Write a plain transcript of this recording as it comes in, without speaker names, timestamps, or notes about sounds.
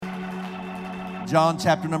John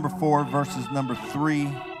chapter number 4, verses number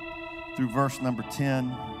 3 through verse number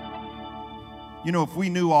 10. You know, if we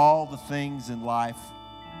knew all the things in life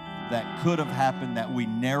that could have happened that we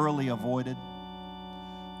narrowly avoided,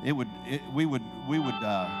 we'd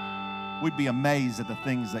be amazed at the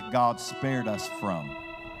things that God spared us from.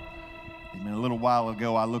 Amen. A little while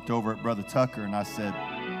ago, I looked over at Brother Tucker and I said,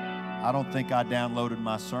 I don't think I downloaded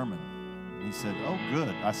my sermon. He said, oh,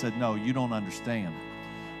 good. I said, no, you don't understand.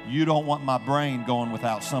 You don't want my brain going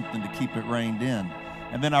without something to keep it reined in.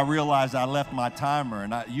 And then I realized I left my timer,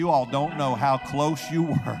 and you all don't know how close you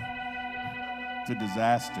were to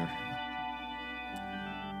disaster.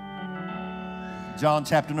 John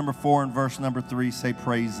chapter number 4 and verse number 3 say,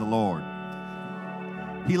 praise the Lord.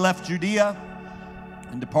 He left Judea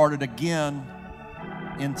and departed again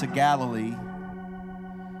into Galilee.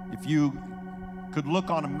 If you could look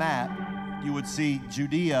on a map, you would see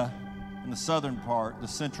Judea in the southern part, the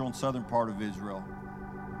central and southern part of Israel.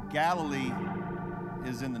 Galilee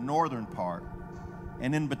is in the northern part,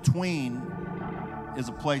 and in between is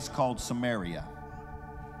a place called Samaria.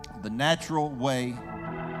 The natural way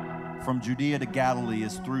from Judea to Galilee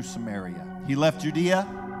is through Samaria. He left Judea,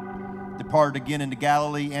 departed again into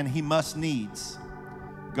Galilee, and he must needs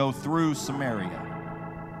go through Samaria.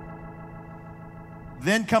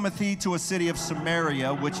 Then cometh he to a city of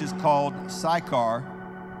Samaria, which is called Sychar,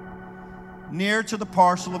 near to the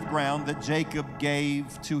parcel of ground that Jacob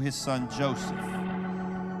gave to his son Joseph.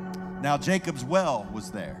 Now Jacob's well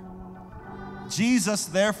was there. Jesus,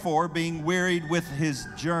 therefore, being wearied with his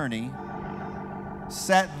journey,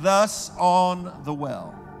 sat thus on the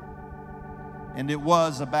well. And it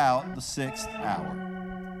was about the 6th hour.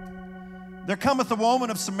 There cometh a woman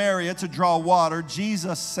of Samaria to draw water.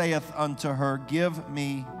 Jesus saith unto her, give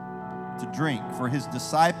me to drink, for his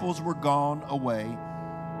disciples were gone away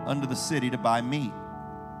unto the city to buy meat.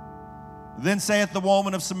 Then saith the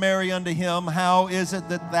woman of Samaria unto him, how is it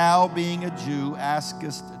that thou, being a Jew,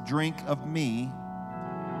 askest drink of me,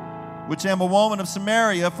 which am a woman of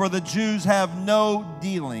Samaria? For the Jews have no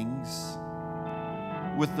dealings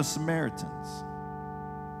with the Samaritans.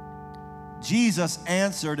 Jesus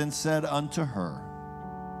answered and said unto her,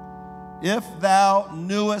 if thou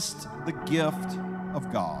knewest the gift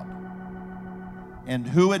of God, and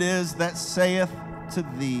who it is that saith to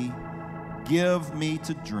thee, give me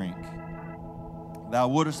to drink, thou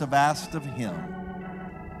wouldest have asked of him,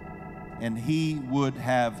 and he would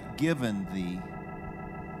have given thee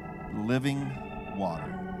living water.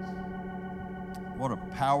 What a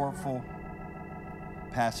powerful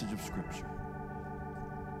passage of Scripture.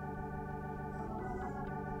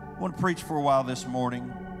 I want to preach for a while this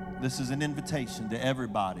morning. This is an invitation to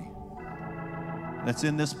everybody that's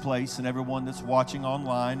in this place and everyone that's watching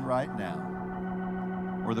online right now,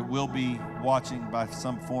 or that will be watching by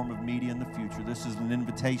some form of media in the future. This is an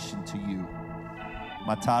invitation to you.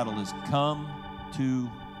 My title is Come to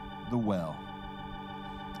the Well.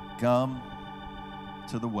 Come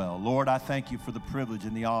to the well. Lord, I thank you for the privilege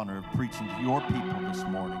and the honor of preaching to your people this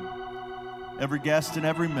morning. Every guest and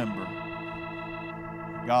every member.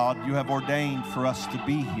 God, you have ordained for us to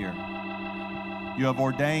be here. You have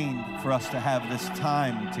ordained for us to have this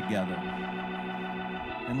time together.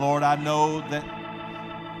 And Lord, I know that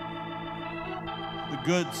the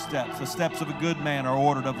good steps, the steps of a good man are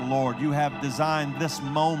ordered of the Lord. You have designed this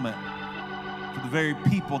moment for the very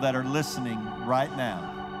people that are listening right now.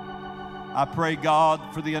 I pray, God,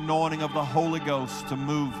 for the anointing of the Holy Ghost to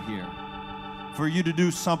move here, for you to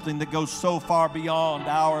do something that goes so far beyond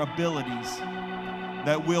our abilities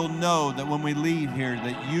that we'll know that when we leave here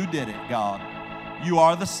that you did it, God. You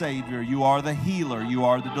are the Savior. You are the healer. You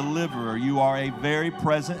are the deliverer. You are a very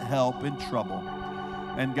present help in trouble.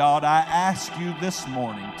 And God, I ask you this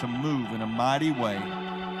morning to move in a mighty way.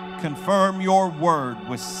 Confirm your word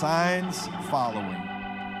with signs following.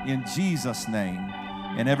 In Jesus' name.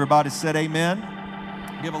 And everybody said amen.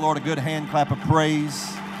 Give the Lord a good hand clap of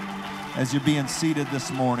praise as you're being seated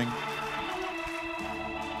this morning.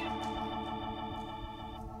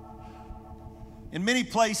 In many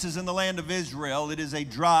places in the land of Israel, it is a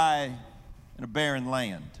dry and a barren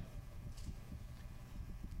land.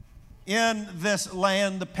 In this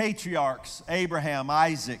land, the patriarchs, Abraham,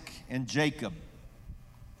 Isaac, and Jacob,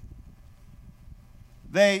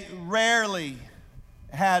 they rarely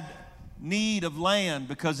had need of land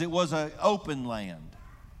because it was an open land.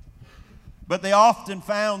 But they often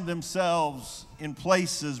found themselves in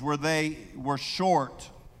places where they were short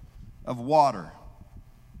of water.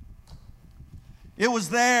 It was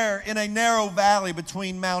there in a narrow valley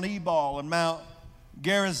between Mount Ebal and Mount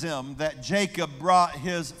Gerizim that Jacob brought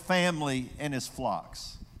his family and his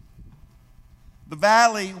flocks. The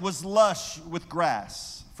valley was lush with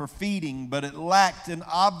grass for feeding, but it lacked an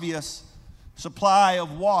obvious supply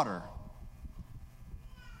of water.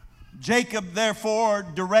 Jacob therefore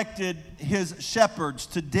directed his shepherds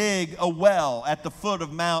to dig a well at the foot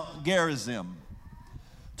of Mount Gerizim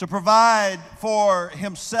to provide for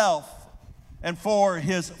himself and for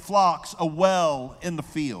his flocks a well in the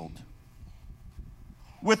field.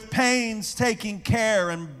 With painstaking care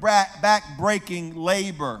and back-breaking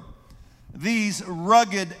labor, these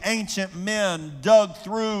rugged ancient men dug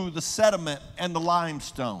through the sediment and the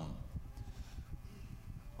limestone.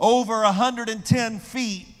 Over 110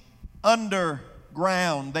 feet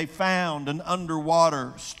underground, they found an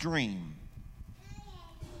underwater stream.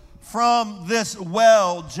 From this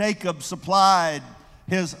well, Jacob supplied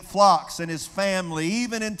his flocks and his family.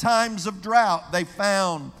 Even in times of drought, they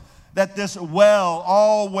found that this well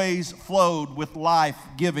always flowed with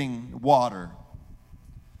life-giving water.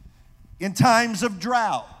 In times of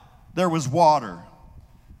drought, there was water.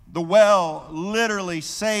 The well literally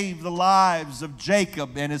saved the lives of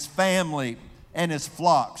Jacob and his family and his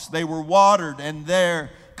flocks. They were watered, and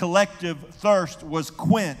their collective thirst was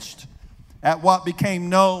quenched at what became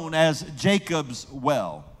known as Jacob's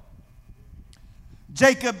well.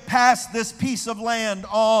 Jacob passed this piece of land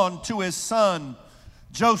on to his son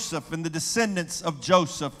Joseph and the descendants of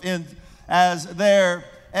Joseph as their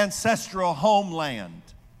ancestral homeland.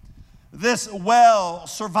 This well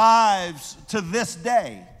survives to this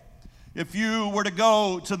day. If you were to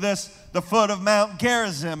go to the foot of Mount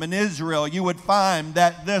Gerizim in Israel, you would find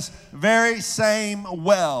that this very same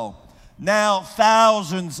well, now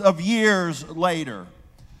thousands of years later,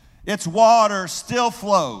 its water still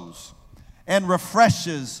flows and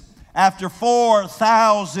refreshes. After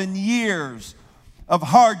 4,000 years of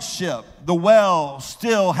hardship, the well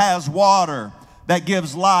still has water that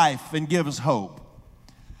gives life and gives hope.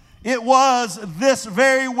 It was this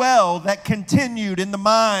very well that continued in the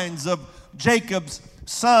minds of Jacob's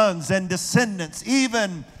sons and descendants,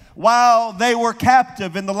 even while they were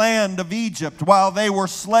captive in the land of Egypt, while they were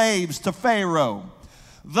slaves to Pharaoh.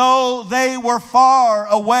 Though they were far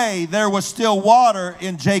away, there was still water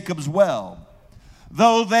in Jacob's well.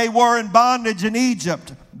 Though they were in bondage in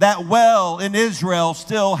Egypt, that well in Israel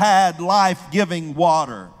still had life-giving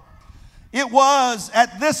water. It was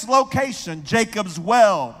at this location, Jacob's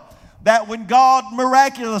well, that when God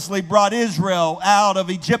miraculously brought Israel out of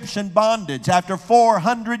Egyptian bondage after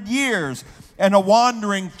 400 years and a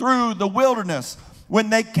wandering through the wilderness, when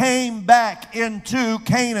they came back into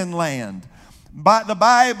Canaan land, the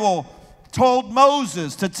Bible told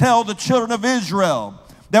Moses to tell the children of Israel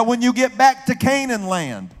that when you get back to Canaan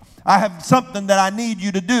land, I have something that I need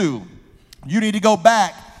you to do. You need to go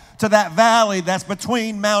back to that valley that's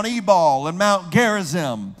between Mount Ebal and Mount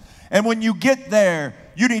Gerizim. And when you get there,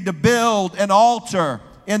 you need to build an altar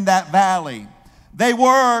in that valley. They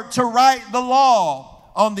were to write the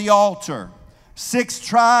law on the altar. 6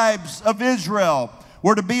 tribes of Israel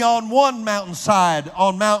were to be on one mountainside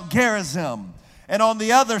on Mount Gerizim. And on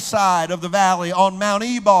the other side of the valley on Mount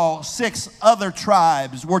Ebal, 6 other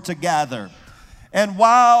tribes were to gather. And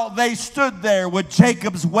while they stood there with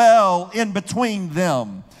Jacob's well in between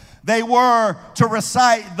them, they were to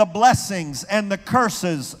recite the blessings and the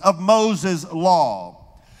curses of Moses' law.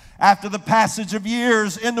 After the passage of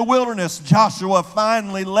years in the wilderness, Joshua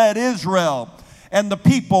finally led Israel and the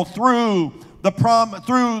people through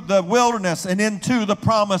the wilderness and into the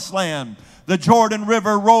promised land. The Jordan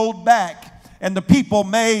River rolled back, and the people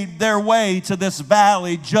made their way to this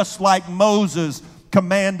valley just like Moses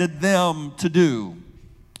commanded them to do.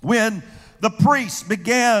 When the priests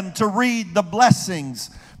began to read the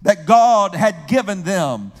blessings that God had given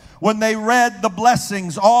them, when they read the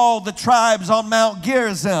blessings, all the tribes on Mount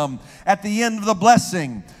Gerizim, at the end of the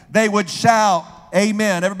blessing, they would shout,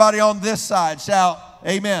 amen. Everybody on this side shout,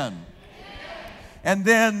 amen. Amen. And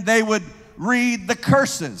then they would read the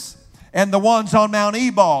curses. And the ones on Mount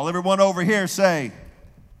Ebal, everyone over here say, amen.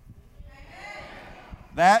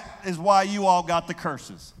 That is why you all got the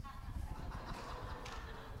curses.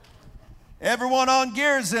 Everyone on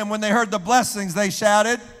Gerizim, when they heard the blessings, they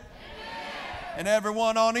shouted, amen. And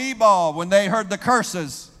everyone on Ebal, when they heard the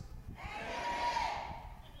curses, amen.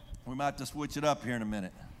 We might have to switch it up here in a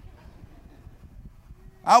minute.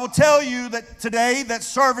 I will tell you that today that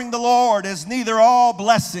serving the Lord is neither all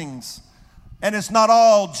blessings and it's not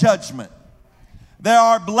all judgment. There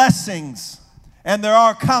are blessings and there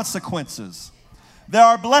are consequences. There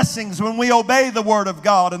are blessings when we obey the word of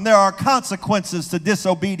God, and there are consequences to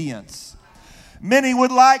disobedience. Many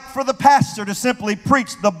would like for the pastor to simply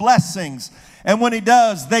preach the blessings, and when he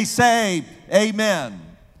does, they say amen.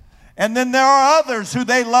 And then there are others who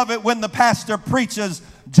they love it when the pastor preaches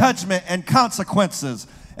judgment and consequences.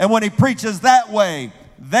 And when he preaches that way,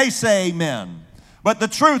 they say amen. But the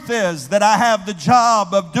truth is that I have the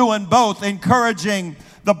job of doing both, encouraging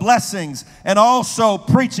the blessings and also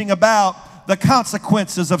preaching about the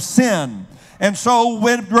consequences of sin. And so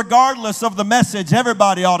regardless of the message,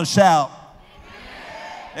 everybody ought to shout,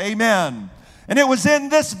 amen. Amen. And it was in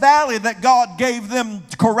this valley that God gave them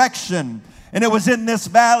correction. And it was in this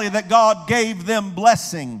valley that God gave them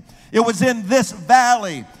blessing. It was in this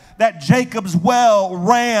valley that Jacob's well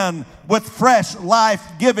ran with fresh,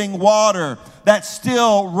 life-giving water that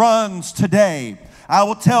still runs today. I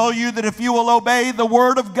will tell you that if you will obey the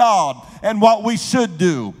Word of God and what we should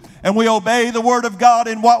do, and we obey the Word of God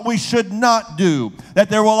in what we should not do, that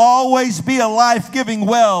there will always be a life-giving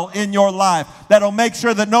well in your life that'll make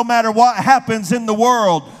sure that no matter what happens in the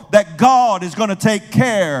world, that God is going to take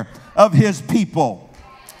care of His people.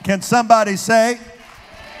 Can somebody say,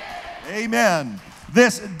 amen?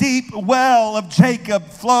 This deep well of Jacob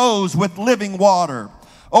flows with living water.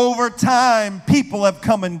 Over time, people have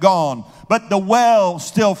come and gone, but the well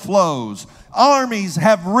still flows. Armies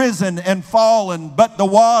have risen and fallen, but the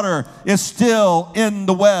water is still in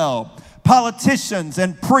the well. Politicians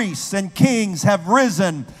and priests and kings have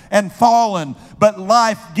risen and fallen, but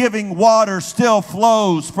life-giving water still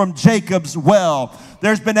flows from Jacob's well.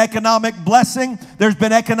 There's been economic blessing, there's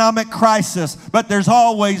been economic crisis, but there's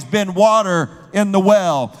always been water in the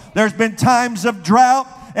well. There's been times of drought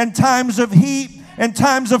and times of heat and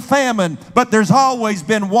times of famine, but there's always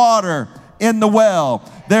been water in the well.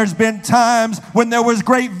 There's been times when there was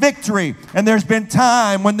great victory, and there's been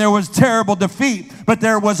time when there was terrible defeat, but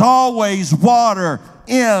there was always water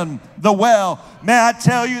in the well. May I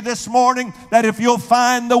tell you this morning that if you'll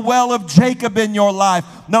find the well of Jacob in your life,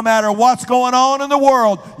 no matter what's going on in the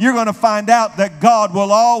world, you're going to find out that God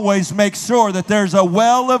will always make sure that there's a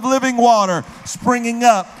well of living water springing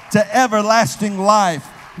up to everlasting life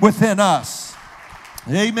within us.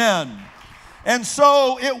 Amen. And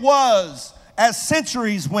so it was, as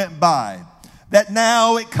centuries went by, that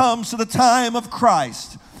now it comes to the time of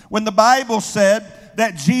Christ, when the Bible said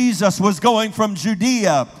that Jesus was going from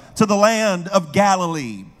Judea to the land of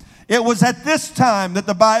Galilee. It was at this time that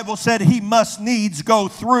the Bible said he must needs go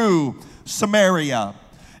through Samaria.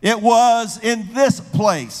 It was in this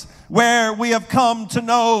place where we have come to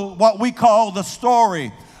know what we call the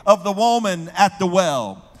story of the woman at the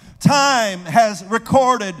well. Time has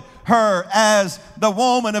recorded her as the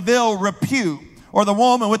woman of ill repute, or the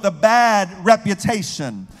woman with a bad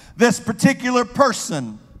reputation. This particular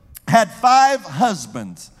person had 5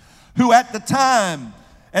 husbands who at the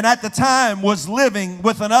time was living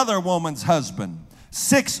with another woman's husband.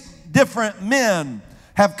 6 different men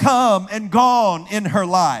have come and gone in her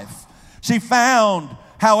life. She found,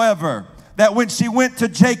 however, that when she went to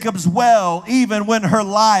Jacob's well, even when her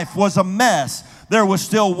life was a mess, there was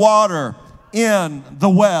still water in the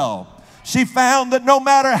well. She found that no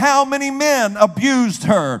matter how many men abused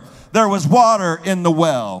her, there was water in the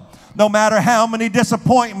well. No matter how many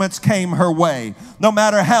disappointments came her way, no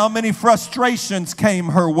matter how many frustrations came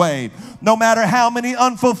her way, no matter how many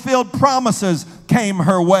unfulfilled promises came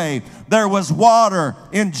her way, there was water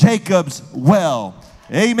in Jacob's well.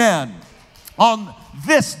 Amen. On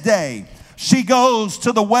this day, she goes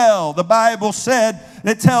to the well. The Bible said,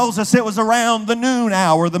 it tells us it was around the noon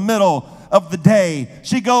hour, the middle of the day.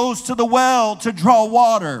 She goes to the well to draw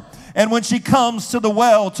water. And when she comes to the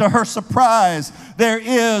well, to her surprise, there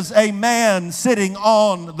is a man sitting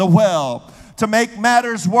on the well. To make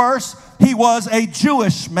matters worse, he was a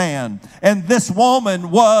Jewish man, and this woman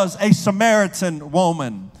was a Samaritan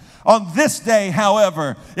woman. On this day,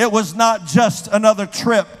 however, it was not just another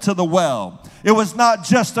trip to the well. It was not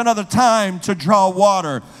just another time to draw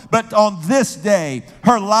water, but on this day,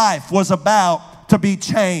 her life was about to be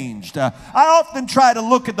changed. I often try to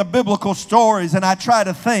look at the biblical stories, and I try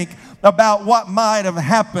to think about what might have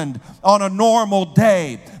happened on a normal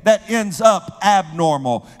day that ends up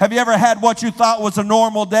abnormal. Have you ever had what you thought was a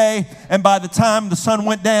normal day, and by the time the sun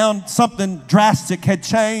went down, something drastic had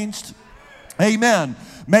changed? Amen.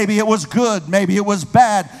 Maybe it was good, maybe it was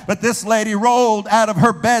bad, but this lady rolled out of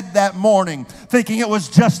her bed that morning thinking it was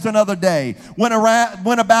just another day. Went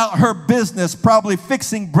about her business, probably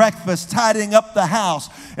fixing breakfast, tidying up the house,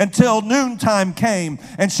 until noontime came,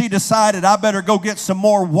 and she decided, I better go get some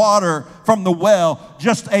more water from the well.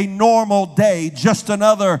 Just a normal day, just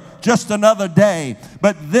another day.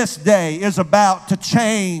 But this day is about to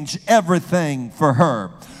change everything for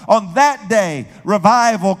her. On that day,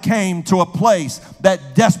 revival came to a place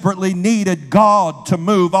that desperately needed God to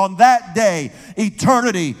move. On that day,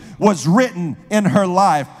 eternity was written in her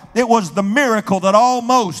life. it was the miracle that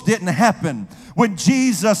almost didn't happen. What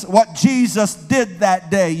Jesus did that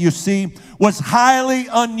day, you see, was highly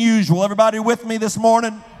unusual. Everybody with me this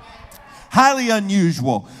morning? Highly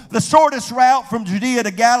unusual. The shortest route from Judea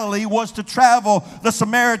to Galilee was to travel the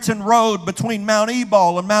Samaritan road between Mount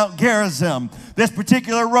Ebal and Mount Gerizim. This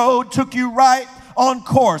particular road took you right on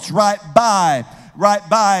course, right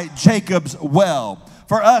by Jacob's well.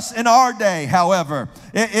 For us in our day, however,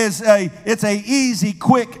 it's a easy,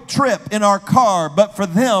 quick trip in our car. But for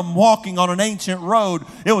them, walking on an ancient road,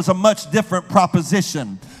 it was a much different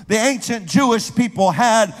proposition. The ancient Jewish people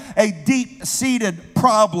had a deep-seated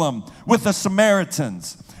problem with the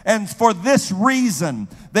Samaritans. And for this reason,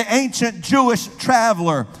 the ancient Jewish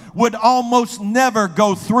traveler would almost never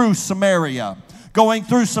go through Samaria. Going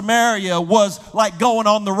through Samaria was like going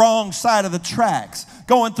on the wrong side of the tracks.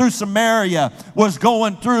 Going through Samaria was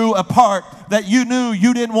going through a part that you knew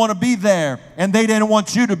you didn't want to be there, and they didn't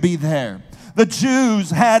want you to be there. The Jews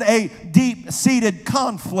had a deep-seated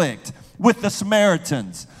conflict with the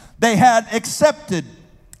Samaritans. The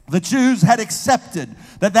Jews had accepted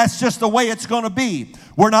that that's just the way it's going to be.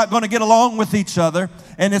 We're not going to get along with each other,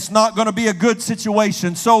 and it's not going to be a good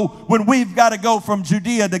situation. So when we've got to go from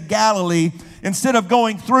Judea to Galilee, instead of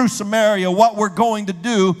going through Samaria, what we're going to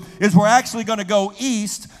do is we're actually going to go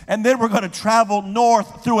east, and then we're going to travel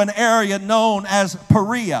north through an area known as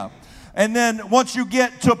Perea. And then once you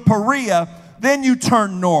get to Perea, then you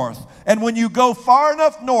turn north. And when you go far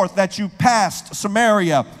enough north that you passed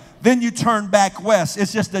Samaria, then you turn back west.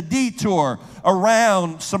 It's just a detour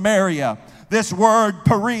around Samaria. This word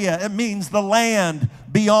Perea, it means the land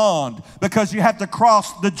beyond, because you have to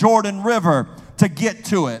cross the Jordan River to get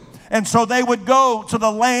to it. And so they would go to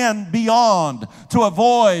the land beyond to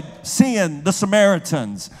avoid seeing the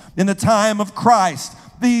Samaritans. In the time of Christ,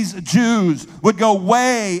 these Jews would go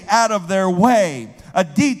way out of their way. A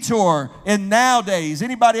detour in nowadays.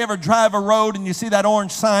 Anybody ever drive a road and you see that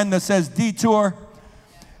orange sign that says detour?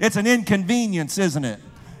 It's an inconvenience, isn't it?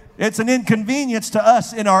 It's an inconvenience to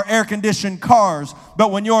us in our air-conditioned cars.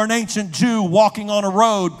 But when you're an ancient Jew walking on a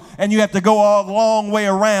road and you have to go a long way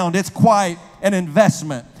around, it's quite an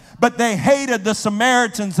investment. But they hated the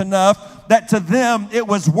Samaritans enough that to them it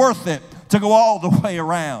was worth it to go all the way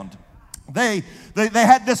around. They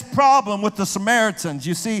had this problem with the Samaritans,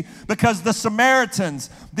 you see, because the Samaritans,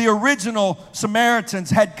 the original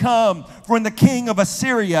Samaritans, had come from the king of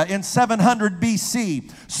Assyria in 700 BC.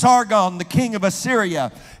 Sargon, the king of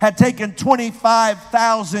Assyria, had taken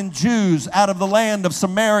 25,000 Jews out of the land of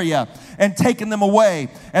Samaria and taken them away.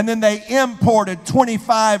 And then they imported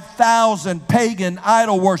 25,000 pagan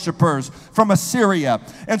idol worshipers from Assyria.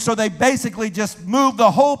 And so they basically just moved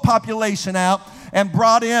the whole population out and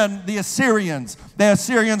brought in the Assyrians. The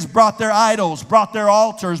Assyrians brought their idols, brought their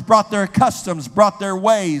altars, brought their customs, brought their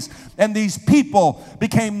ways. And these people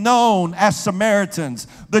became known as Samaritans.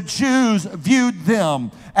 The Jews viewed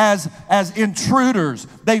them as intruders.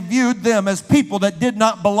 They viewed them as people that did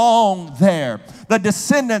not belong there. The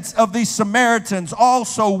descendants of these Samaritans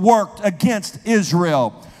also worked against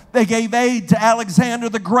Israel. They gave aid to Alexander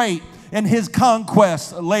the Great in his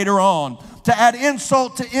conquest later on. To add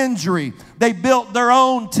insult to injury, they built their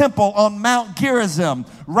own temple on Mount Gerizim,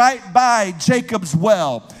 right by Jacob's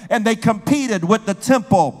well. And they competed with the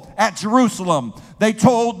temple at Jerusalem. They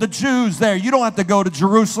told the Jews there, you don't have to go to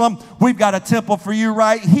Jerusalem. We've got a temple for you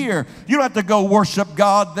right here. You don't have to go worship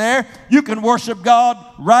God there. You can worship God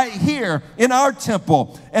right here in our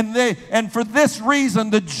temple. And for this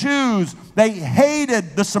reason, the Jews, they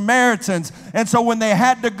hated the Samaritans. And so when they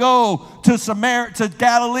had to go to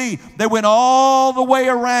Galilee, they went all the way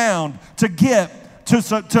around to get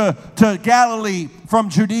to Galilee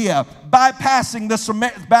from Judea,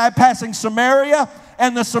 bypassing Samaria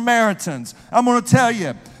and the Samaritans. I'm going to tell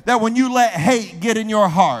you that when you let hate get in your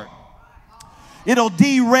heart, it'll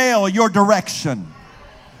derail your direction.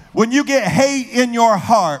 When you get hate in your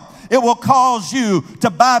heart, it will cause you to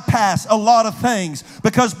bypass a lot of things.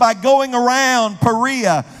 Because by going around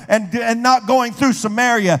Perea and not going through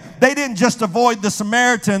Samaria, they didn't just avoid the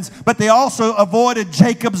Samaritans, but they also avoided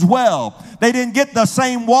Jacob's well. They didn't get the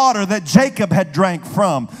same water that Jacob had drank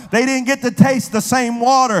from. They didn't get to taste the same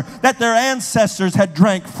water that their ancestors had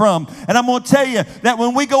drank from. And I'm going to tell you that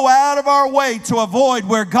when we go out of our way to avoid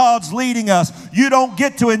where God's leading us, you don't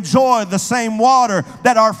get to enjoy the same water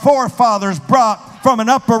that our forefathers brought from an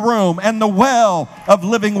upper room and the well of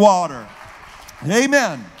living water.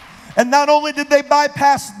 Amen. And not only did they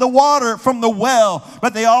bypass the water from the well,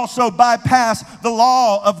 but they also bypassed the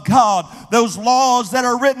law of God. Those laws that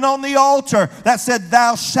are written on the altar that said,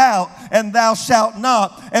 thou shalt and thou shalt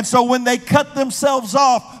not. And so when they cut themselves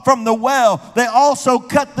off from the well, they also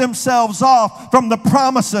cut themselves off from the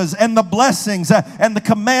promises and the blessings and the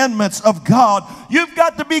commandments of God. You've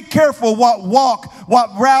got to be careful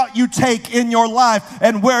what route you take in your life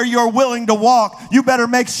and where you're willing to walk. You better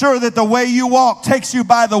make sure that the way you walk takes you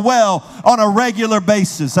by the well on a regular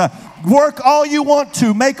basis. Work all you want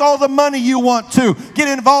to, make all the money you want to, get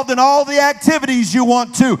involved in all the activities you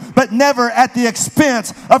want to, but never at the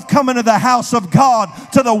expense of coming to the house of God,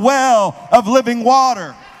 to the well of living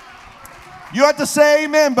water. You have to say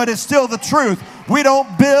amen, but it's still the truth. We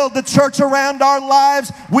don't build the church around our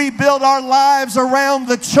lives. We build our lives around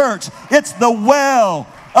the church. It's the well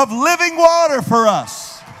of living water for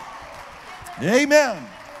us. Amen.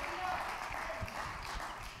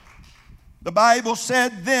 The Bible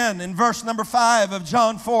said then in verse number 5 of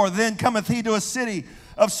John 4, then cometh he to a city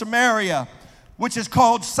of Samaria, which is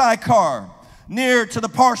called Sychar, near to the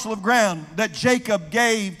parcel of ground that Jacob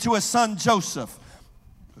gave to his son Joseph.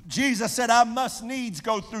 Jesus said, I must needs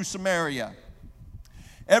go through Samaria.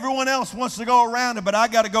 Everyone else wants to go around it, but I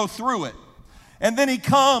got to go through it. And then he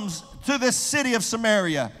comes to this city of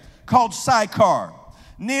Samaria called Sychar,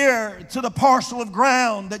 near to the parcel of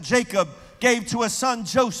ground that Jacob gave to his son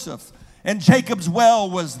Joseph. And Jacob's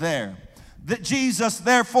well was there. That Jesus,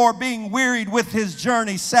 therefore, being wearied with his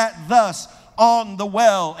journey, sat thus on the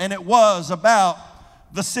well, and it was about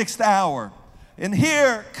the 6th hour. And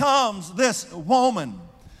here comes this woman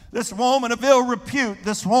of ill repute,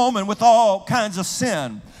 this woman with all kinds of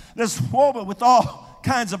sin, this woman with all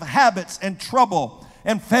kinds of habits and trouble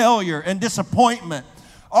and failure and disappointment,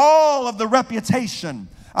 all of the reputation.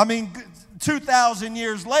 I mean, 2,000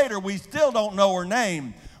 years later, we still don't know her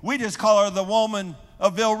name. We just call her the woman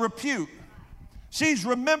of ill repute. She's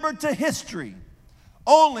remembered to history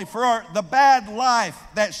only for the bad life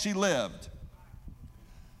that she lived.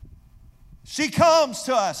 She comes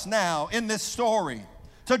to us now in this story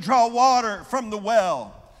to draw water from the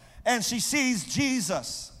well. And she sees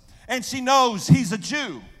Jesus. And she knows he's a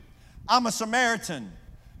Jew. I'm a Samaritan.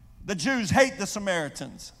 The Jews hate the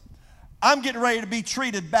Samaritans. I'm getting ready to be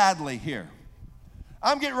treated badly here.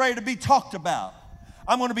 I'm getting ready to be talked about.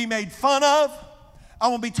 I'm going to be made fun of. I'm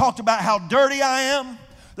going to be talked about how dirty I am.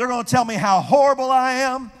 They're going to tell me how horrible I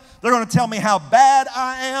am. They're going to tell me how bad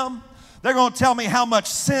I am. They're going to tell me how much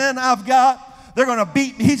sin I've got. They're going to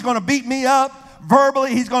beat me. He's going to beat me up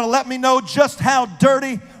verbally. He's going to let me know just how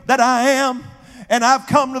dirty that I am. And I've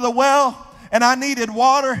come to the well and I needed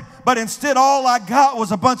water, but instead all I got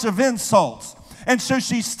was a bunch of insults. And so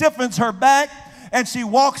she stiffens her back and she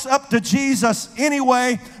walks up to Jesus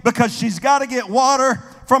anyway because she's got to get water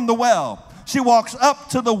from the well. She walks up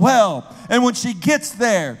to the well, and when she gets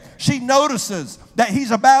there, she notices that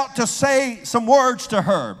he's about to say some words to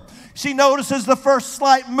her. She notices the first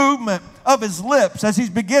slight movement of his lips as he's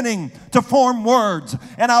beginning to form words.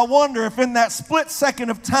 And I wonder if in that split second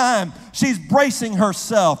of time, she's bracing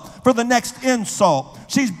herself for the next insult.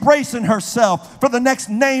 She's bracing herself for the next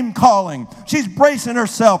name calling. She's bracing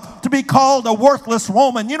herself to be called a worthless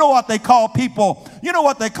woman. You know what they call people? You know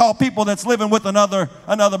what they call people that's living with another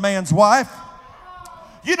man's wife?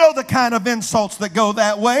 You know the kind of insults that go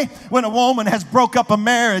that way when a woman has broke up a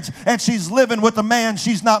marriage and she's living with a man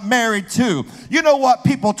she's not married to. You know what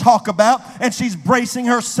people talk about, and she's bracing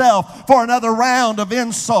herself for another round of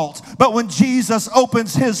insults. But when Jesus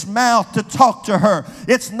opens his mouth to talk to her,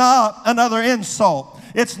 it's not another insult.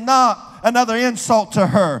 It's not another insult to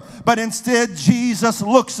her, but instead Jesus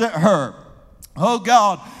looks at her. Oh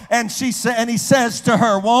God, and he says to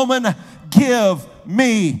her, "Woman, give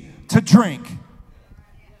me to drink."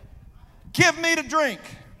 Give me to drink.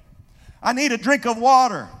 I need a drink of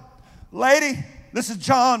water. Lady, this is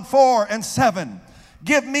John 4:7.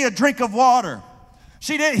 Give me a drink of water.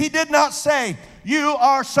 He did not say, you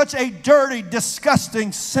are such a dirty,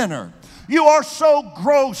 disgusting sinner. You are so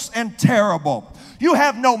gross and terrible. You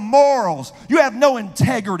have no morals. You have no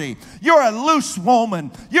integrity. You're a loose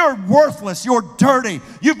woman. You're worthless. You're dirty.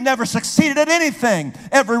 You've never succeeded at anything.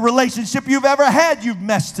 Every relationship you've ever had, you've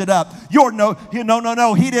messed it up.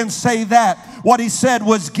 No. He didn't say that. What he said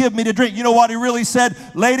was, give me to drink. You know what he really said?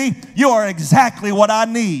 Lady, you are exactly what I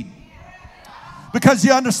need. Because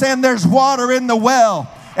you understand there's water in the well,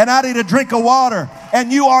 and I need a drink of water.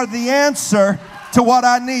 And you are the answer to what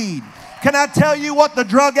I need. Can I tell you what the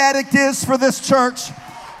drug addict is for this church?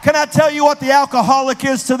 Can I tell you what the alcoholic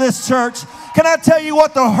is to this church? Can I tell you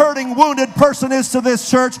what the hurting, wounded person is to this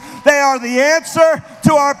church? They are the answer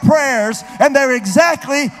to our prayers, and they're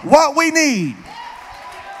exactly what we need.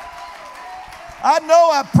 I know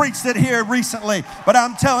I preached it here recently, but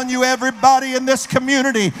I'm telling you, everybody in this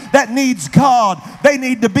community that needs God, they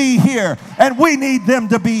need to be here, and we need them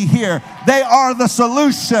to be here. They are the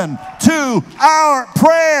solution to our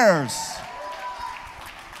prayers.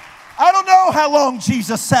 I don't know how long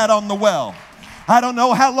Jesus sat on the well. I don't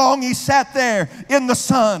know how long he sat there in the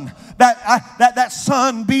sun. That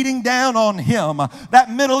sun beating down on him, that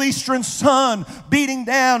Middle Eastern sun beating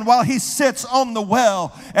down while he sits on the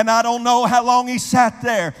well. And I don't know how long he sat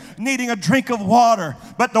there needing a drink of water,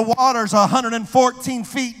 but the water's 114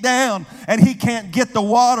 feet down and he can't get the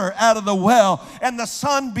water out of the well. And the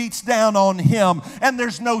sun beats down on him and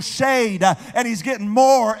there's no shade and he's getting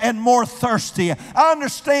more and more thirsty. I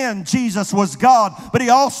understand Jesus was God, but he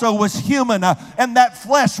also was human and that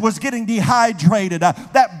flesh was getting dehydrated.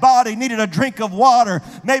 That body needed a drink of water.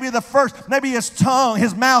 Maybe his tongue,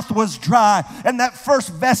 his mouth was dry, and that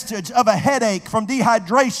first vestige of a headache from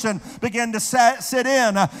dehydration began to sit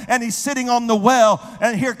in, and he's sitting on the well,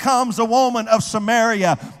 and here comes a woman of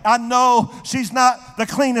Samaria. I know she's not the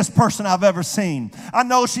cleanest person I've ever seen. I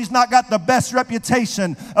know she's not got the best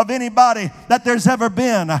reputation of anybody that there's ever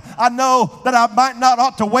been. I know that I might not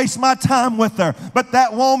ought to waste my time with her, but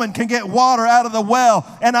that woman can get water out of the well,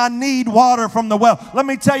 and I need water from the well. Let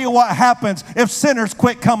me tell you what happens if sinners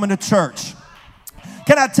quit coming to church.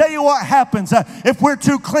 Can I tell you what happens if we're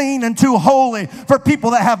too clean and too holy for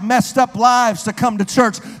people that have messed up lives to come to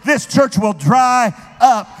church? This church will dry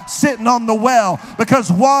up sitting on the well,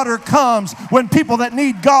 because water comes when people that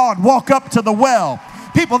need God walk up to the well.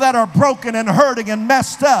 People that are broken and hurting and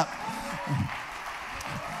messed up.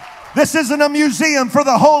 This isn't a museum for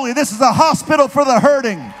the holy. This is a hospital for the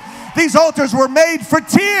hurting. These altars were made for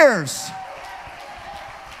tears.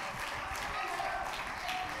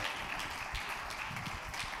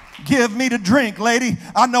 Give me to drink, lady.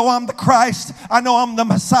 I know I'm the Christ. I know I'm the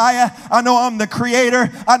Messiah. I know I'm the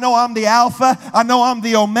Creator. I know I'm the Alpha. I know I'm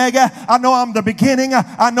the Omega. I know I'm the beginning.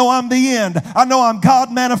 I know I'm the end. I know I'm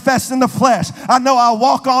God manifest in the flesh. I know I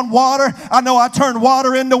walk on water. I know I turn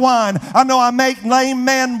water into wine. I know I make lame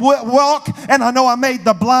men walk, and I know I made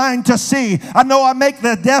the blind to see. I know I make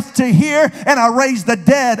the deaf to hear, and I raise the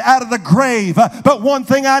dead out of the grave. But one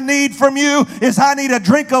thing I need from you is I need a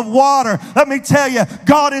drink of water. Let me tell you,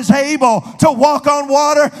 God is able to walk on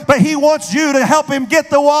water, but he wants you to help him get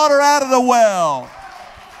the water out of the well.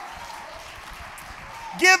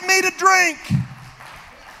 Give me to drink.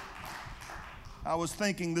 I was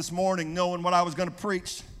thinking this morning, knowing what I was going to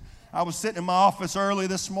preach. I was sitting in my office early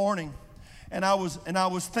this morning, and I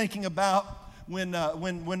was thinking about when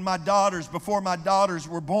my daughters, before my daughters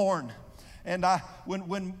were born, and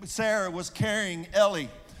when Sarah was carrying Ellie,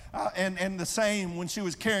 and the same when she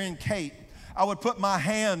was carrying Kate. I would put my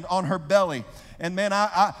hand on her belly, and man,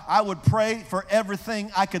 I would pray for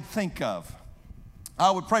everything I could think of.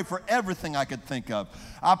 I would pray for everything I could think of.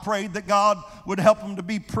 I prayed that God would help them to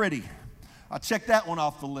be pretty. I checked that one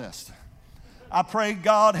off the list. I prayed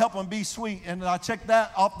God help them be sweet, and I checked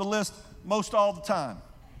that off the list most all the time.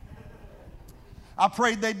 I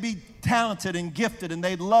prayed they'd be talented and gifted, and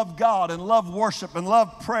they'd love God and love worship and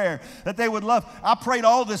love prayer, that they would love. I prayed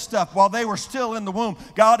all this stuff while they were still in the womb.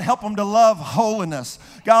 God, help them to love holiness.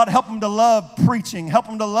 God, help them to love preaching. Help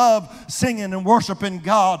them to love singing and worshiping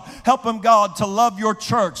God. Help them, God, to love your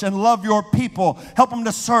church and love your people. Help them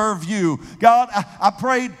to serve you. God, I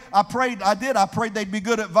prayed they'd be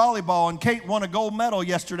good at volleyball, and Kate won a gold medal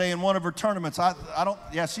yesterday in one of her tournaments.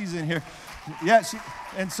 She's in here. Yeah,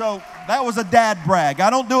 and so that was a dad brag. I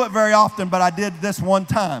don't do it very often, but I did this one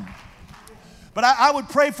time. But I would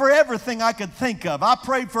pray for everything I could think of. I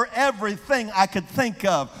prayed for everything I could think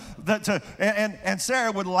of. And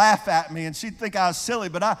Sarah would laugh at me, and she'd think I was silly,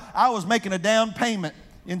 but I was making a down payment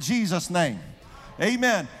in Jesus' name.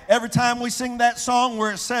 Amen. Every time we sing that song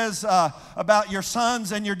where it says about your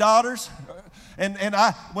sons and your daughters, and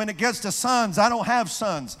when it gets to sons, I don't have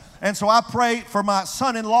sons. And so I pray for my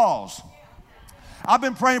son-in-laws. I've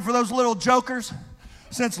been praying for those little jokers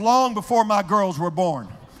since long before my girls were born.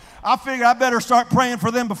 I figured I better start praying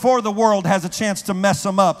for them before the world has a chance to mess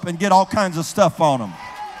them up and get all kinds of stuff on them.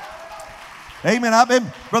 Amen.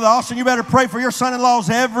 Brother Austin, you better pray for your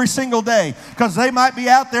son-in-laws every single day, because they might be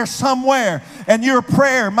out there somewhere, and your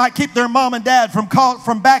prayer might keep their mom and dad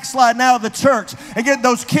from backsliding out of the church and getting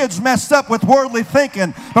those kids messed up with worldly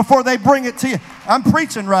thinking before they bring it to you. I'm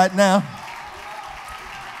preaching right now.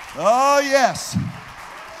 Oh, yes.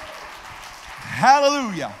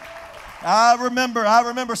 Hallelujah. I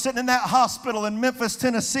remember sitting in that hospital in Memphis,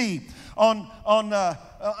 Tennessee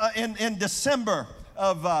in December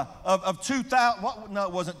of 2000. No,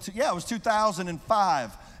 it wasn't. Yeah, it was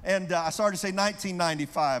 2005. And I started to say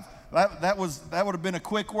 1995. That would have been a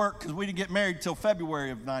quick work because we didn't get married till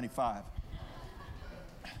February of '95.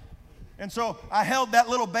 And so I held that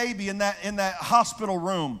little baby in that hospital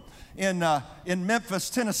room in Memphis,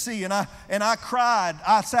 Tennessee, and I cried.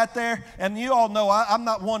 I sat there, and you all know I'm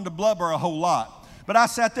not one to blubber a whole lot, but I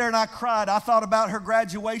sat there and I cried. I thought about her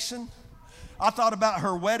graduation. I thought about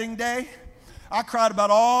her wedding day. I cried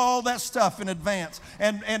about all that stuff in advance.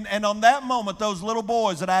 And on that moment, those little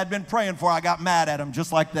boys that I had been praying for, I got mad at them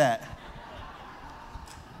just like that.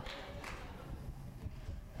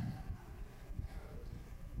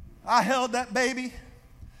 I held that baby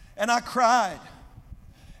and I cried.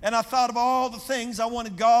 And I thought of all the things I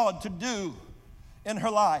wanted God to do in her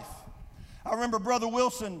life. I remember Brother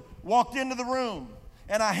Wilson walked into the room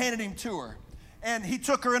and I handed him to her. And he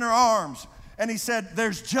took her in her arms and he said,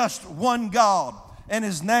 "There's just one God and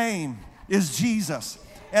his name is Jesus."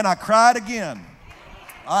 And I cried again.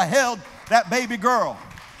 I held that baby girl.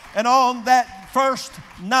 And on that first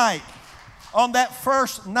night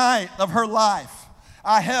of her life,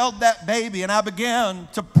 I held that baby and I began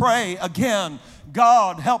to pray again.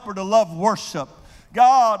 God, help her to love worship.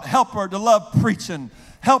 God, help her to love preaching.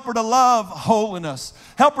 Help her to love holiness.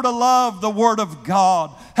 Help her to love the Word of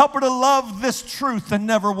God. Help her to love this truth and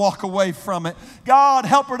never walk away from it. God,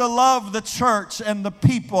 help her to love the church and the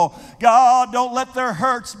people. God, don't let their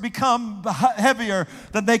hurts become heavier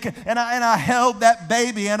than they can. And I held that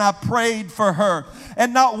baby and I prayed for her.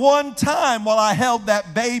 And not one time while I held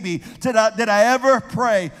that baby did I ever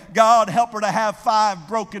pray, God, help her to have 5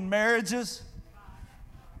 broken marriages.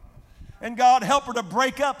 And God, help her to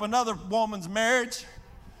break up another woman's marriage.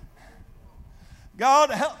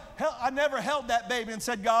 God, I never held that baby and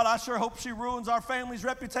said, God, I sure hope she ruins our family's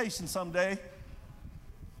reputation someday.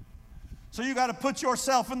 So you got to put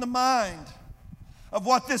yourself in the mind of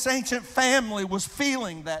what this ancient family was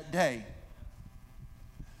feeling that day.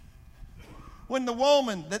 When the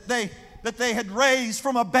woman that they had raised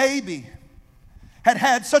from a baby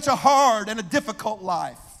had such a hard and a difficult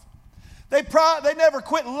life. They never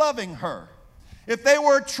quit loving her. If they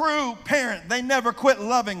were a true parent, they never quit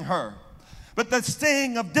loving her. But the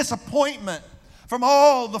sting of disappointment from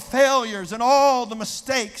all the failures and all the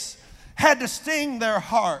mistakes had to sting their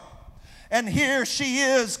heart. And here she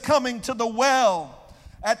is coming to the well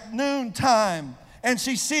at noontime, and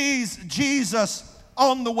she sees Jesus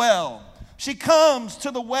on the well. She comes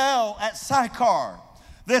to the well at Sychar.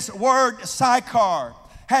 This word Sychar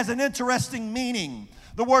has an interesting meaning.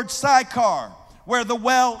 The word Sychar, where the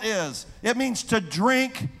well is, it means to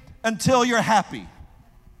drink until you're happy.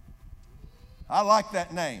 I like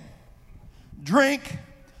that name. Drink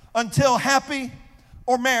until happy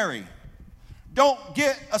or merry. Don't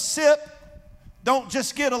get a sip. Don't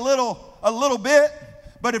just get a little bit.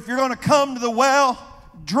 But if you're going to come to the well,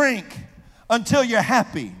 drink until you're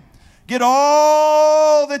happy. Get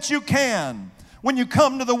all that you can when you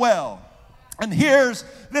come to the well. And here's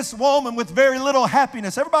this woman with very little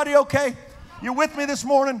happiness. Everybody okay? You with me this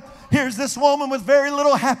morning? Here's this woman with very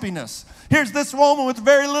little happiness. Here's this woman with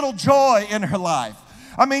very little joy in her life.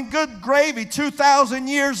 I mean, good gravy, 2,000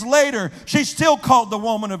 years later, she's still called the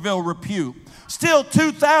woman of ill repute. Still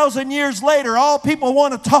 2,000 years later, all people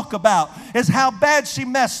want to talk about is how bad she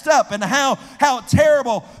messed up and how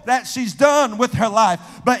terrible that she's done with her life.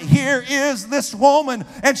 But here is this woman,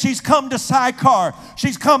 and she's come to Sychar.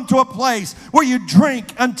 She's come to a place where you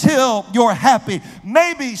drink until you're happy.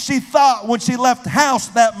 Maybe she thought when she left the house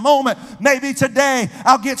that moment, maybe today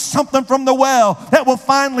I'll get something from the well that will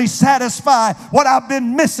finally satisfy what I've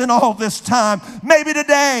been missing all this time. Maybe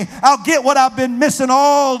today I'll get what I've been missing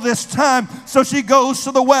all this time. So she goes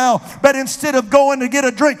to the well, but instead of going to get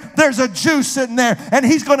a drink, there's a Jew sitting there, and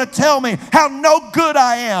he's going to tell me how no good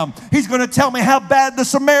I am. He's going to tell me how bad the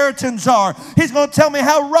Samaritans are. He's going to tell me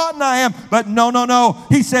how rotten I am. But no.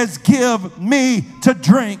 He says, give me to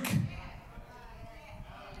drink.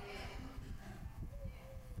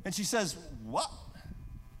 And she says, what?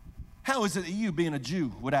 How is it that you, being a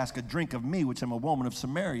Jew, would ask a drink of me, which am a woman of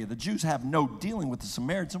Samaria? The Jews have no dealing with the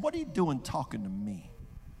Samaritans. What are you doing talking to me?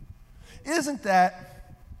 Isn't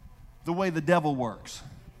that the way the devil works?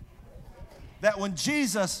 That when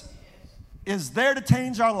Jesus is there to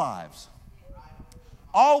change our lives,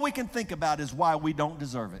 all we can think about is why we don't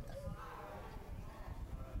deserve it.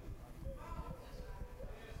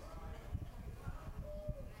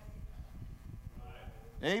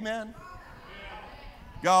 Amen.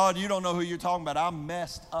 God, you don't know who you're talking about. I'm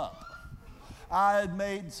messed up.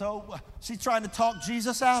 She's trying to talk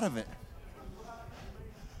Jesus out of it.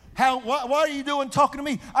 Why are you talking to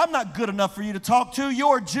me? I'm not good enough for you to talk to.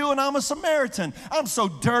 You're a Jew and I'm a Samaritan. I'm so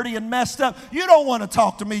dirty and messed up. You don't want to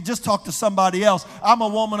talk to me. Just talk to somebody else. I'm a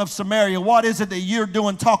woman of Samaria. What is it that you're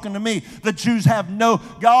doing talking to me? The Jews have no,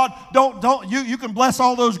 God, you can bless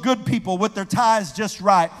all those good people with their ties just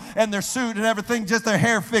right and their suit and everything, just their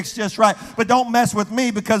hair fixed just right. But don't mess with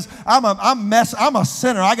me because I'm a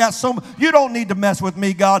sinner. You don't need to mess with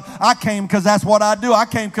me, God. I came because that's what I do. I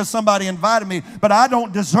came because somebody invited me, but I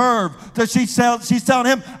don't deserve that. She's telling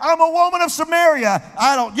him, I'm a woman of Samaria.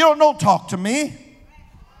 You don't talk to me.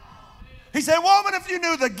 He said, woman, if you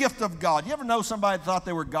knew the gift of God. You ever know somebody that thought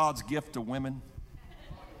they were God's gift to women?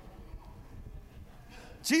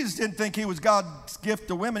 Jesus didn't think he was God's gift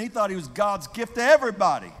to women. He thought he was God's gift to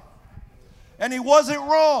everybody. And he wasn't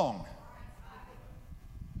wrong.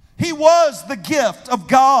 He was the gift of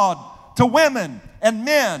God to women and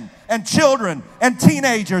men and children and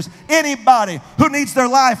teenagers, anybody who needs their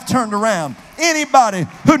life turned around, anybody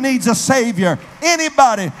who needs a Savior,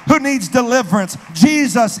 anybody who needs deliverance.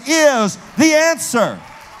 Jesus is the answer.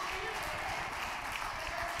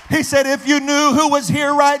 He said, if you knew who was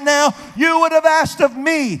here right now, you would have asked of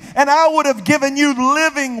me, and I would have given you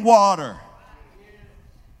living water.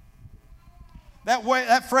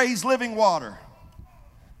 That phrase, living water.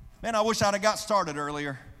 Man, I wish I'd have got started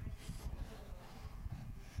earlier.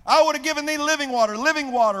 I would have given thee living water.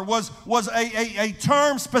 Living water was a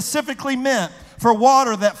term specifically meant for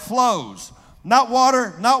water that flows. Not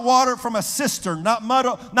water from a cistern, not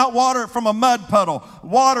water from a mud puddle,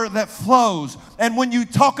 water that flows. And when you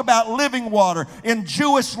talk about living water, in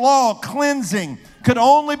Jewish law, cleansing could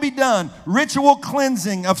only be done, ritual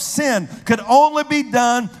cleansing of sin could only be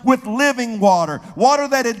done with living water, water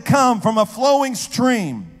that had come from a flowing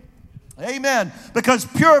stream. Amen. Because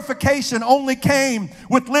purification only came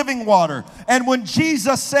with living water. And when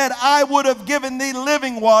Jesus said, I would have given thee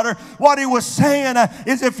living water, what he was saying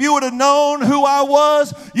is if you would have known who I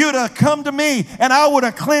was, you'd have come to me and I would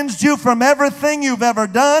have cleansed you from everything you've ever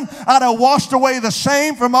done. I'd have washed away the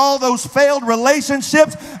shame from all those failed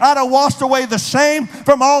relationships. I'd have washed away the shame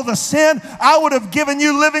from all the sin. I would have given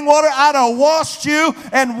you living water. I'd have washed you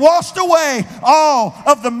and washed away all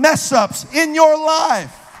of the mess ups in your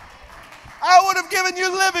life. I would have given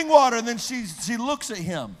you living water. And then she looks at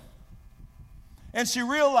him and she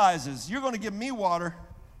realizes, you're going to give me water.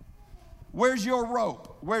 Where's your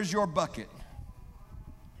rope? Where's your bucket?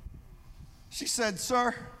 She said,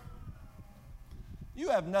 sir, you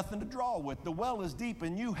have nothing to draw with. The well is deep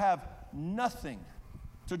and you have nothing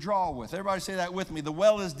to draw with. Everybody say that with me. The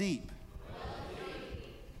well is deep.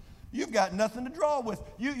 You've got nothing to draw with.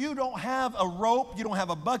 You don't have a rope. You don't have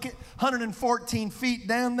a bucket. 114 feet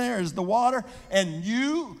down there is the water. And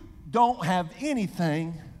you don't have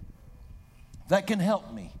anything that can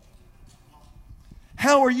help me.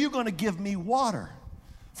 How are you going to give me water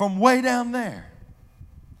from way down there?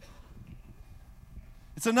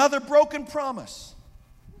 It's another broken promise.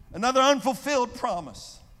 Another unfulfilled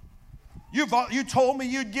promise. You told me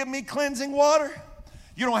you'd give me cleansing water.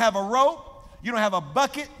 You don't have a rope. You don't have a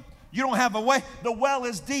bucket. You don't have a way. The well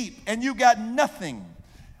is deep and you got nothing.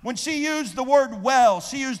 When she used the word well,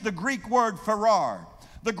 she used the Greek word farar.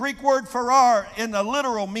 The Greek word farar in the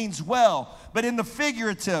literal means well, but in the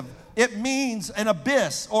figurative, it means an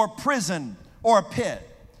abyss or prison or a pit.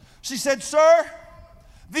 She said, sir,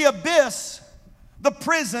 the abyss, the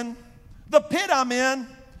prison, the pit I'm in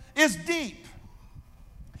is deep.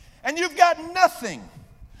 And you've got nothing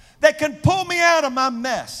that can pull me out of my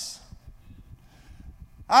mess.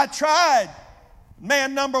 I tried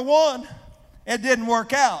man number one. It didn't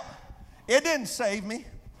work out. It didn't save me.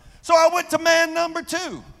 So I went to man number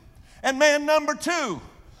two. And man number two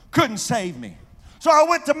couldn't save me. So I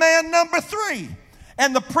went to man number three.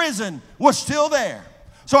 And the prison was still there.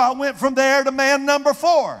 So I went from there to man number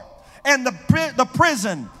four. And the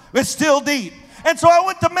prison is still deep. And so I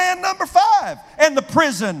went to man number five. And the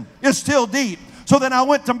prison is still deep. So then I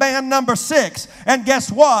went to man number six. And guess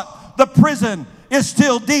what? The prison is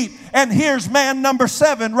still deep. And here's man number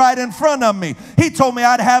 7 right in front of me. He told me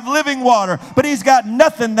I'd have living water, but he's got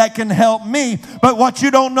nothing that can help me. But what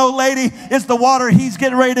you don't know, lady, is the water he's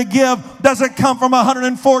getting ready to give doesn't come from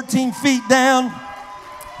 114 feet down.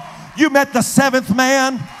 You met the 7th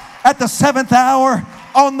man at the 7th hour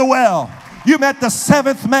on the well. You met the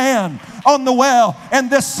 7th man on the well, and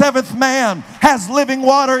this 7th man has living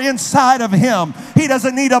water inside of him. He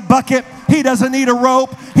doesn't need a bucket. He doesn't need a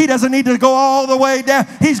rope. He doesn't need to go all the way down.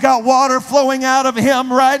 He's got water flowing out of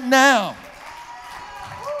him right now.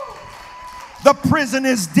 The prison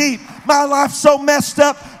is deep. My life's so messed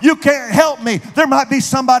up, you can't help me. There might be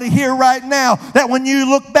somebody here right now that when you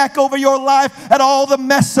look back over your life at all the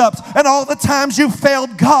mess ups and all the times you've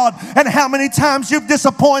failed God and how many times you've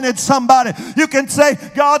disappointed somebody, you can say,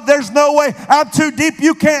 God, there's no way. I'm too deep.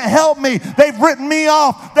 You can't help me. They've written me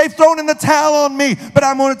off. They've thrown in the towel on me. But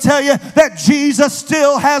I'm going to tell you that Jesus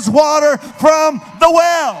still has water from the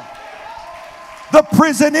well. The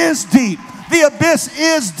prison is deep. The abyss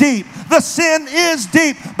is deep. The sin is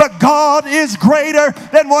deep, but God is greater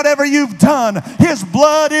than whatever you've done. His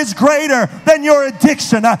blood is greater than your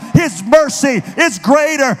addiction. His mercy is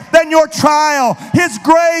greater than your trial. His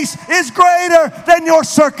grace is greater than your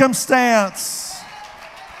circumstance.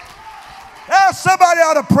 Somebody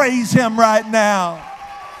ought to praise Him right now.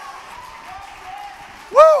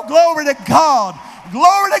 Woo, glory to God.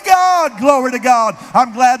 Glory to God, glory to God.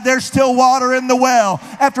 I'm glad there's still water in the well.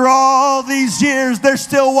 After all these years, there's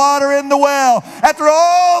still water in the well. After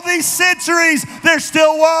all these centuries, there's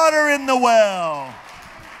still water in the well.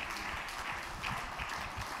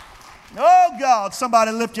 Oh God,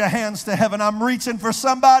 somebody lift your hands to heaven. I'm reaching for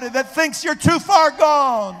somebody that thinks you're too far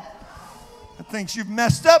gone. That thinks you've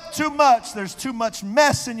messed up too much. There's too much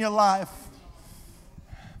mess in your life.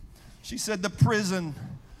 She said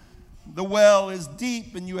the well is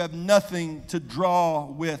deep, and you have nothing to draw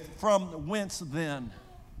with. From whence then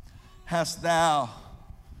hast thou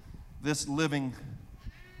this living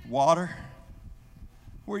water?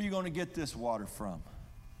 Where are you going to get this water from?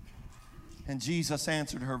 And Jesus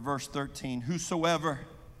answered her, verse 13, whosoever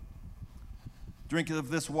drinketh of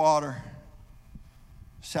this water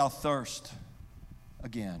shall thirst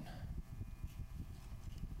again.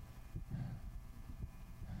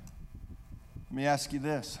 Let me ask you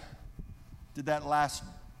this. Did that last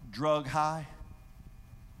drug high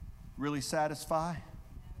really satisfy?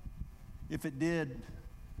 If it did,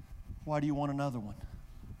 why do you want another one?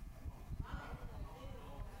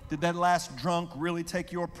 Did that last drunk really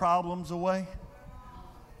take your problems away?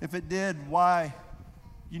 If it did, why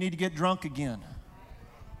you need to get drunk again?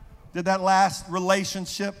 Did that last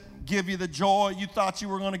relationship give you the joy you thought you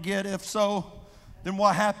were going to get? If so, then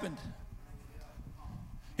what happened?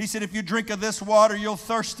 He said, if you drink of this water, you'll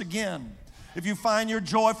thirst again. If you find your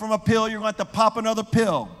joy from a pill, you're going to have to pop another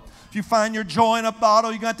pill. If you find your joy in a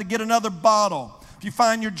bottle, you're going to have to get another bottle. If you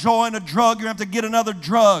find your joy in a drug, you're going to have to get another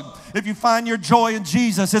drug. If you find your joy in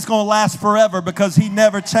Jesus, it's going to last forever because He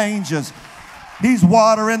never changes. He's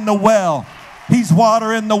water in the well. He's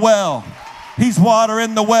water in the well. He's water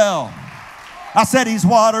in the well. I said He's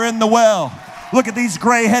water in the well. Look at these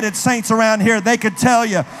gray-headed saints around here. They could tell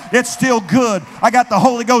you it's still good. I got the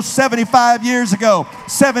Holy Ghost 75 years ago,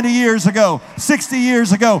 70 years ago, 60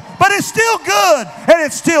 years ago. But it's still good, and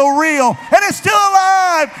it's still real, and it's still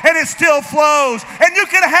alive, and it still flows. And you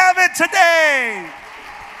can have it today.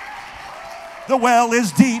 The well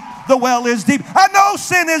is deep. The well is deep. I know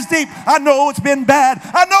sin is deep. I know it's been bad.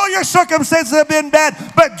 I know your circumstances have been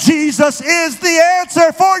bad. But Jesus is the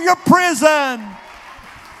answer for your prison.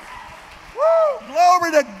 Woo!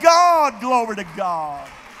 Glory to God, glory to God.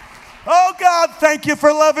 Oh God, thank you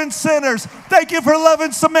for loving sinners. Thank you for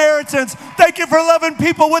loving Samaritans. Thank you for loving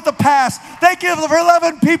people with the past. Thank you for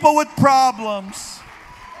loving people with problems.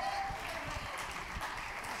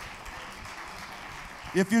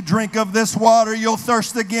 If you drink of this water, you'll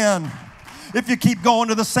thirst again. If you keep going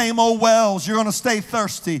to the same old wells, you're going to stay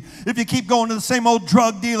thirsty. If you keep going to the same old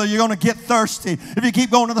drug dealer, you're going to get thirsty. If you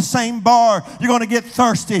keep going to the same bar, you're going to get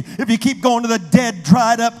thirsty. If you keep going to the dead,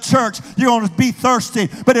 dried up church, you're going to be thirsty.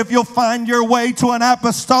 But if you'll find your way to an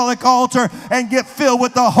apostolic altar and get filled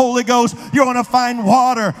with the Holy Ghost, you're going to find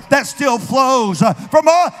water that still flows.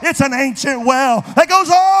 It's an ancient well that goes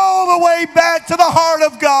all the way back to the heart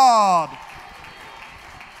of God.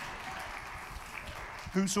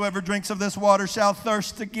 Whosoever drinks of this water shall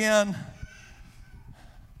thirst again.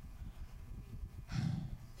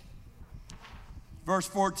 Verse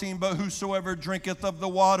 14, but whosoever drinketh of the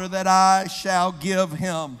water that I shall give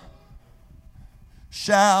him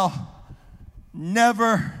shall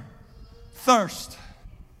never thirst.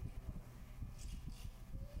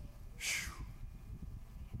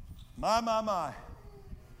 My.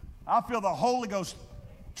 I feel the Holy Ghost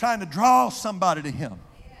trying to draw somebody to Him.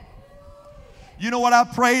 You know what I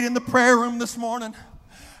prayed in the prayer room this morning?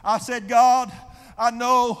 I said, God, I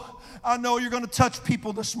know you're going to touch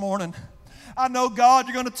people this morning. I know, God,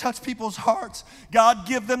 you're going to touch people's hearts. God,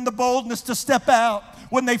 give them the boldness to step out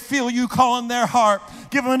when they feel you calling their heart.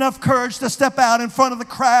 Give them enough courage to step out in front of the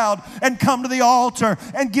crowd and come to the altar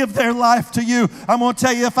and give their life to you. I'm going to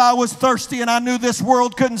tell you, if I was thirsty and I knew this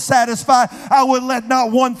world couldn't satisfy, I would let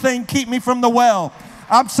not one thing keep me from the well.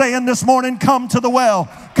 I'm saying this morning, come to the well.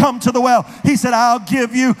 Come to the well. He said, I'll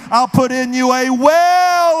put in you a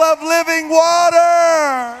well of living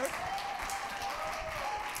water.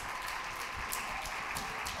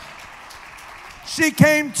 She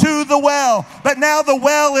came to the well, but now the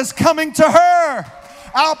well is coming to her.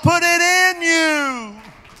 I'll put it in you.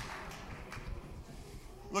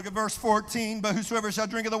 Look at verse 14. But whosoever shall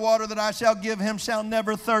drink of the water that I shall give him shall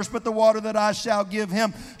never thirst, but the water that I shall give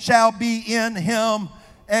him shall be in him.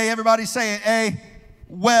 Everybody say it. A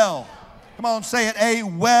well. Come on, say it. A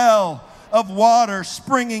well of water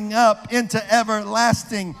springing up into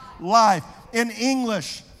everlasting life. In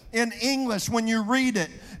English, when you read it,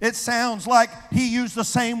 it sounds like he used the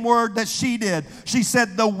same word that she did. She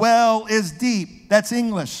said, the well is deep. That's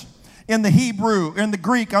English. In the Hebrew, in the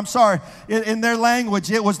Greek, in their language,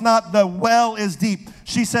 it was not the well is deep.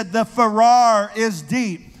 She said, the farar is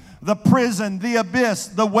deep. The prison, the abyss,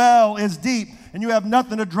 the well is deep. And you have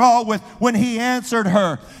nothing to draw with. When he answered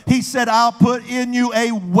her, he said, I'll put in you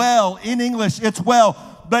a well. In English, it's well.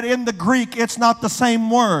 But in the Greek, it's not the same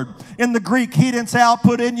word. In the Greek, he didn't say, I'll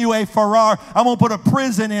put in you a farar. I won't put a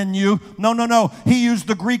prison in you. No. He used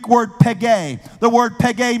the Greek word pege. The word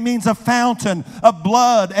pege means a fountain of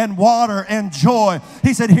blood and water and joy.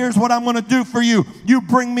 He said, here's what I'm going to do for you. You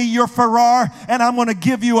bring me your farar, and I'm going to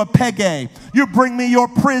give you a pege. You bring me your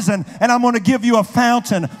prison, and I'm going to give you a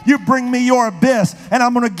fountain. You bring me your abyss, and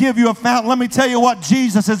I'm going to give you a fountain. Let me tell you what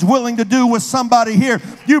Jesus is willing to do with somebody here.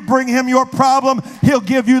 You bring him your problem, he'll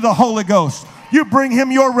give you the Holy Ghost. You bring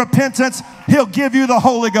him your repentance, he'll give you the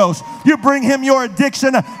Holy Ghost. You bring him your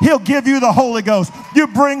addiction, he'll give you the Holy Ghost. You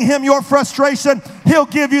bring him your frustration, he'll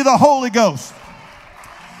give you the Holy Ghost.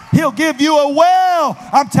 He'll give you a well.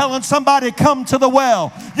 I'm telling somebody, come to the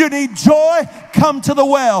well. You need joy, come to the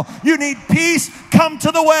well. You need peace, come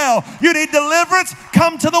to the well. You need deliverance,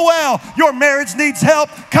 come to the well. Your marriage needs help,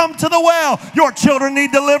 come to the well. Your children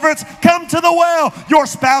need deliverance, come to the well. Your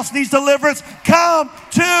spouse needs deliverance, come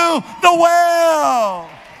to the well.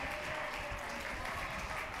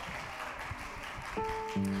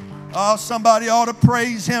 Oh, somebody ought to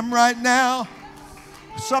praise him right now.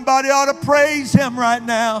 Somebody ought to praise him right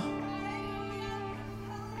now.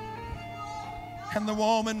 And the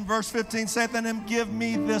woman, verse 15, saith unto him, give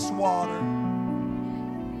me this water,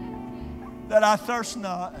 that I thirst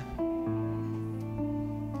not,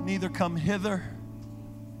 neither come hither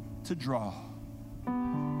to draw.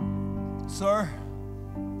 Sir,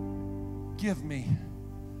 give me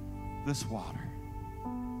this water.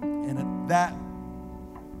 And at that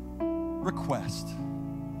request,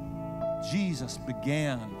 Jesus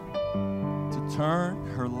began to turn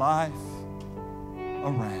her life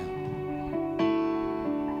around.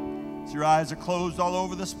 As your eyes are closed all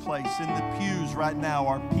over this place, in the pews right now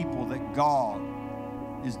are people that God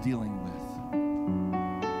is dealing with.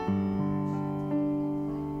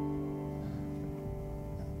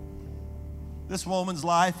 This woman's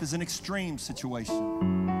life is an extreme situation.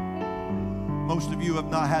 Most of you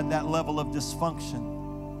have not had that level of dysfunction.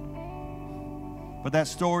 But that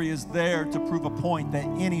story is there to prove a point that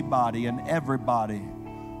anybody and everybody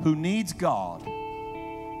who needs God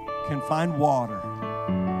can find water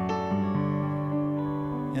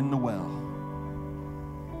in the well.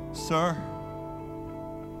 Sir,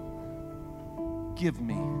 give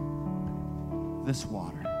me this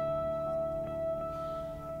water.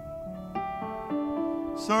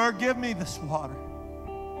 Sir, give me this water,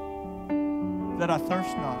 that I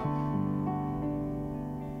thirst not.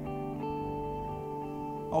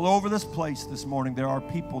 All over this place this morning, there are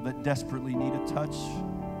people that desperately need a touch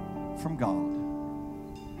from God.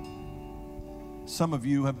 Some of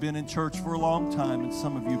you have been in church for a long time, and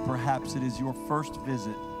some of you, perhaps it is your first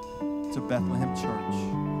visit to Bethlehem Church.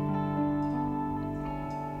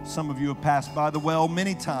 Some of you have passed by the well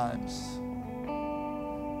many times.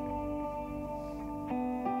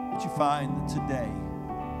 But you find that today,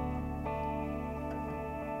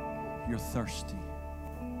 you're thirsty.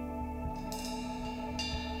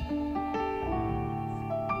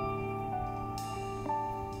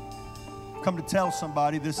 Come to tell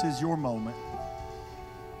somebody this is your moment.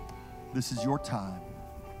 This is your time.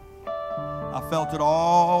 I felt it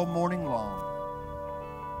all morning long.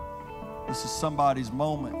 This is somebody's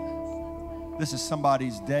moment. This is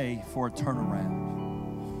somebody's day for a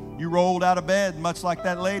turnaround. You rolled out of bed much like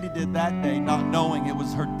that lady did that day, not knowing it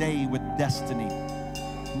was her day with destiny.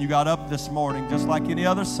 And you got up this morning just like any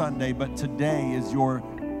other Sunday, but today is your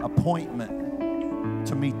appointment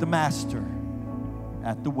to meet the Master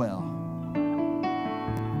at the well.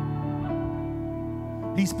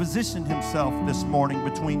 He's positioned himself this morning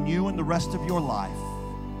between you and the rest of your life.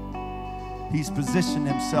 He's positioned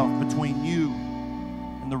himself between you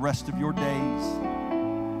the rest of your days,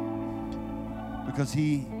 because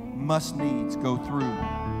he must needs go through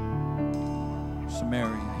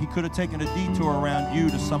Samaria. He could have taken a detour around you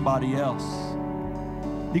to somebody else.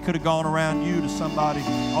 He could have gone around you to somebody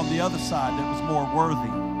on the other side that was more worthy.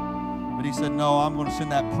 But he said, no, I'm going to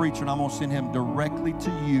send that preacher, and I'm going to send him directly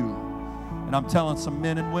to you. And I'm telling some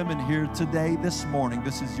men and women here today, this morning,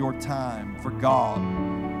 this is your time, for God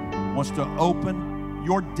wants to open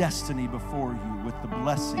your destiny before you with the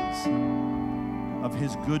blessings of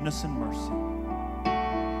his goodness and mercy.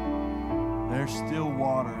 There's still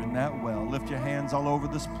water in that well. Lift your hands all over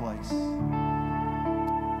this place.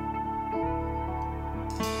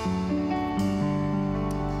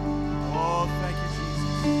 Oh, thank you,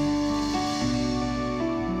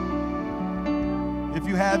 Jesus. If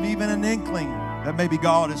you have even an inkling that maybe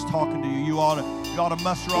God is talking to you, you ought to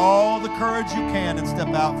muster all the courage you can and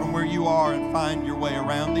step out from where you are and find your way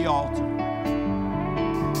around the altar.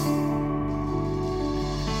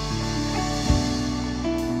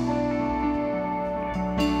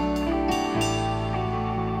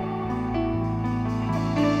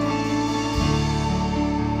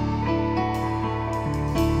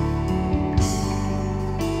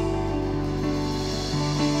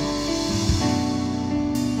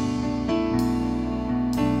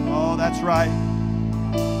 That's right.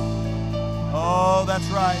 Oh, that's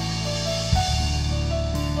right.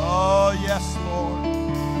 Oh, yes, Lord.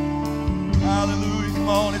 Hallelujah. Come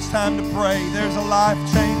on, it's time to pray. There's a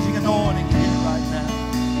life-changing anointing here right now.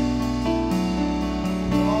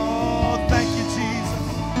 Oh, thank you, Jesus.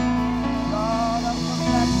 God, I'm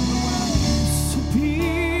coming back to the well. Used to be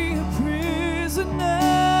a prisoner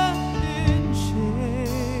in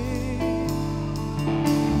chains,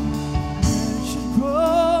 wretched,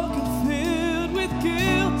 broken,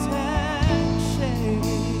 guilt and shame.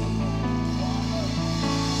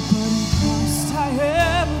 But in Christ I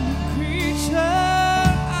am a new creature,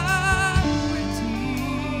 I'm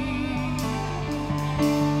redeemed.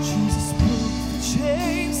 Jesus broke the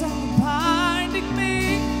chains that were binding me.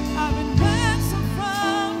 I've been ransomed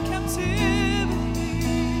from captivity.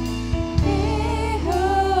 He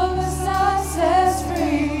whom the Son sets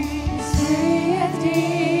free is free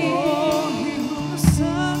indeed. Oh, he whom the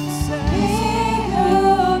Son sets free.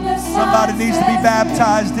 Somebody needs to be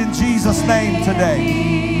baptized in Jesus' name today.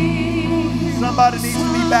 Somebody needs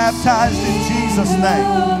to be baptized in Jesus' name.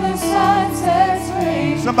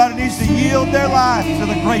 Somebody needs to yield their life to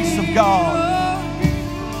the grace of God.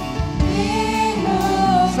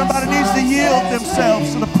 Somebody needs to yield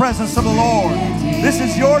themselves to the presence of the Lord. This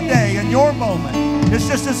is your day and your moment. It's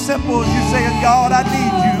just as simple as you saying, God, I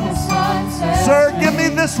need you. Sir, give me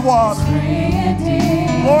this water.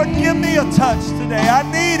 Lord, give me a touch today. I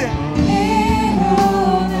need it. He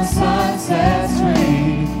whom the Son sets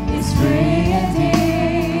free is free indeed.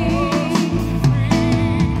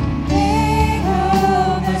 He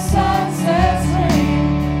whom the Son sets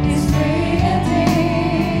free is free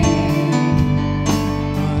indeed.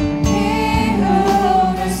 He whom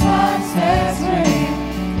the Son sets free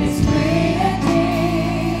is free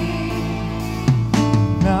indeed.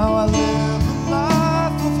 Now I live a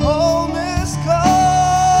life of wholeness,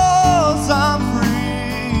 'cause I'm free.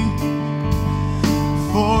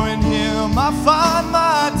 For in him I find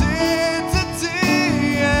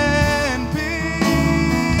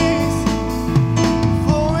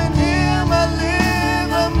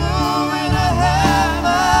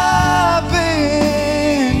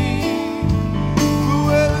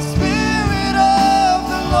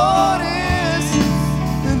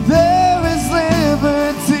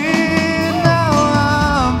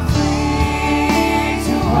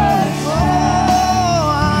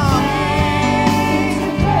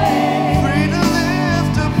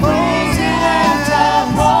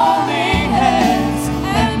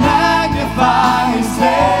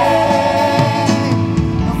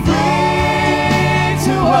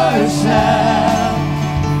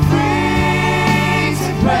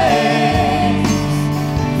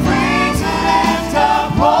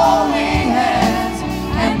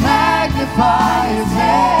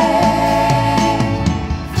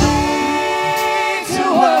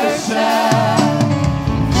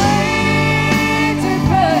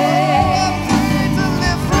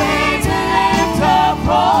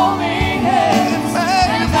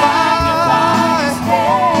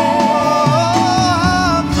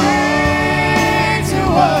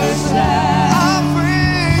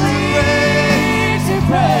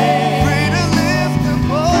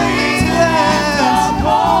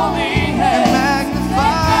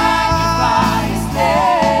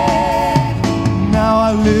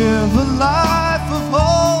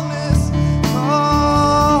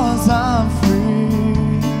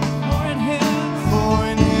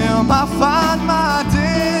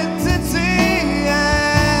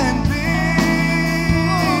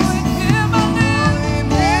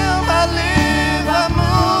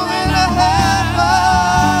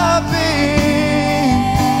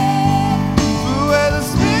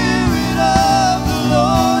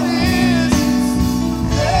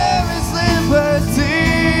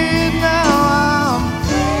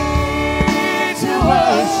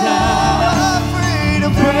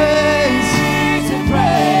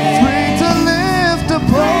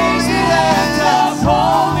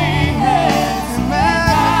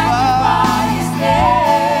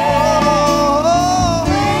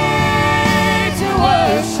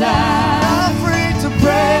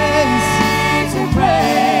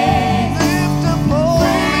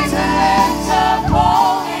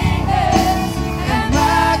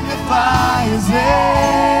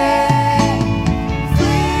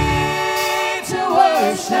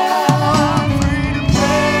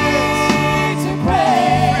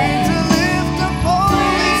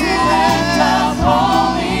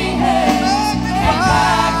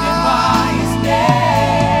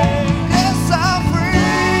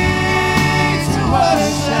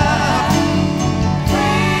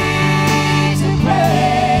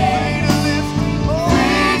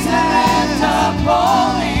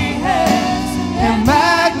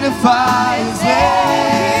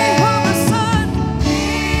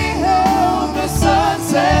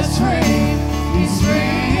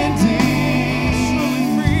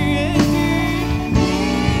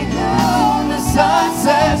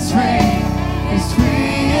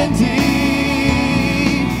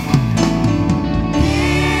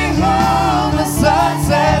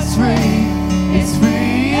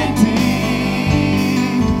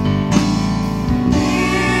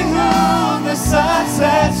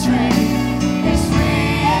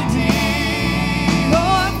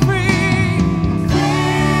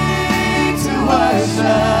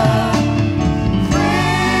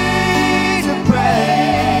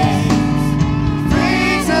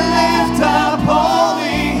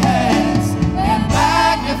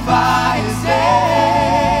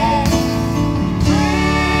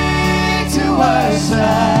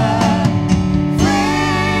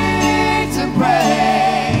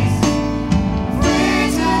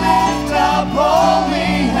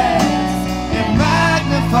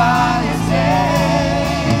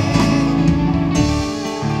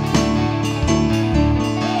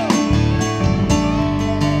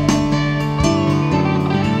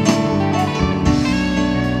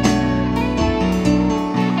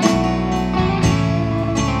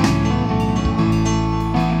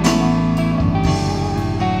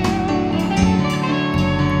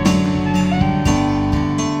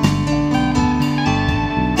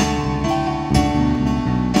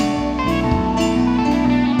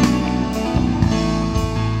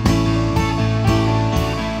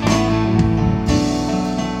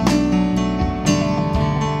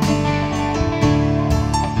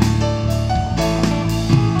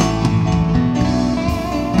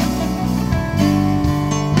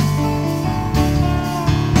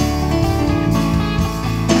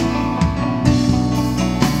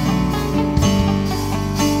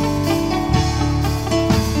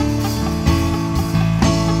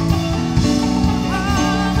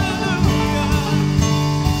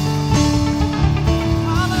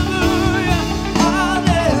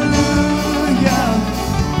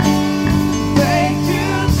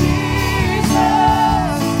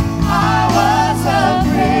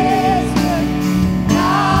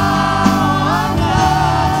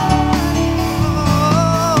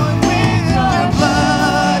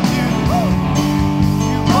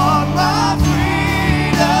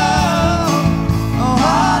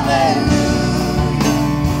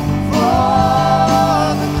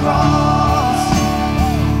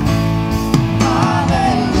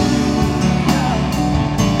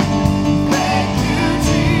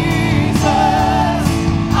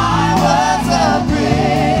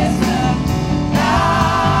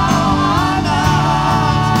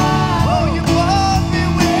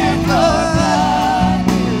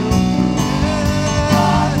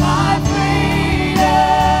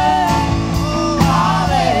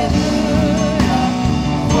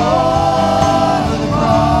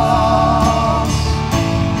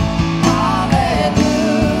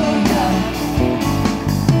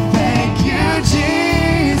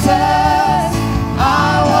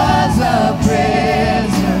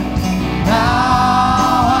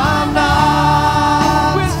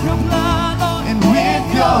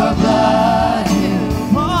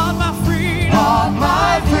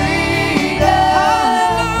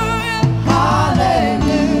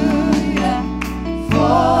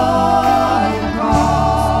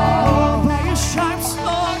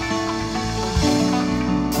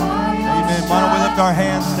our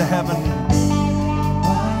hands to heaven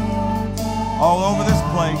all over this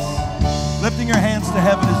place. Lifting your hands to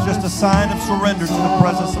heaven is just a sign of surrender to the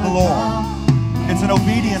presence of the Lord. It's an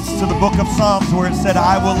obedience to the book of Psalms where it said,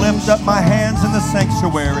 I will lift up my hands in the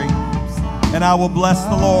sanctuary and I will bless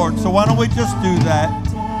the Lord. So why don't we just do that?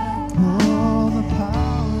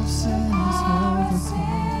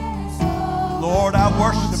 Lord, I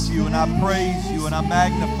worship you and I praise you and I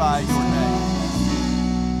magnify your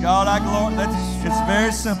name. God, I glorify. It's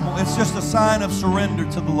very simple. It's just a sign of surrender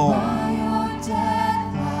to the Lord.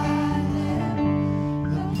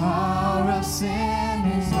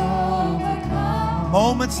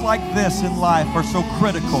 Moments like this in life are so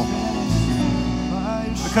critical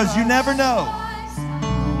because you never know.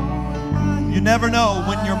 You never know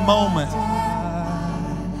when your moment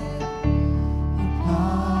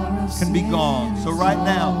can be gone. So right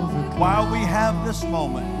now, while we have this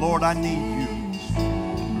moment, Lord, I need you.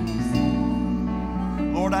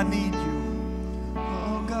 Lord, I need you.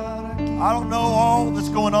 I don't know all that's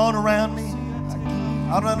going on around me.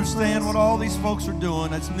 I don't understand what all these folks are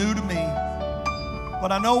doing. It's new to me.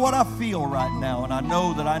 But I know what I feel right now, and I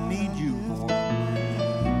know that I need you, Lord.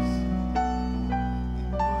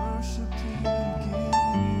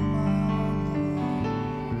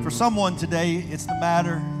 For someone today, it's the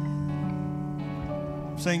matter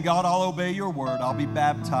of saying, God, I'll obey your word. I'll be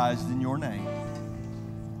baptized in your name.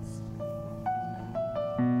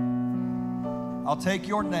 I'll take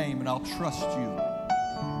your name and I'll trust you.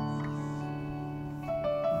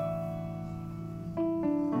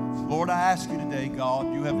 Lord, I ask you today,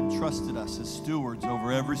 God, you have entrusted us as stewards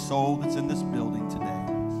over every soul that's in this building today.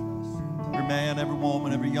 Every man, every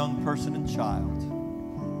woman, every young person and child.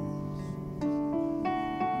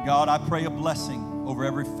 God, I pray a blessing over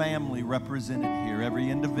every family represented here, every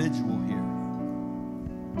individual here.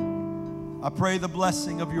 I pray the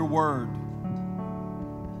blessing of your word.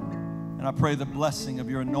 And I pray the blessing of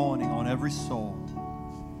your anointing on every soul.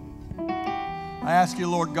 I ask you,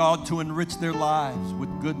 Lord God, to enrich their lives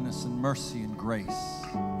with goodness and mercy and grace.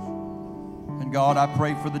 And God, I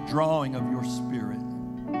pray for the drawing of your Spirit.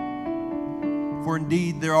 For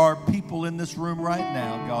indeed, there are people in this room right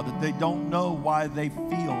now, God, that they don't know why they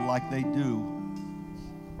feel like they do.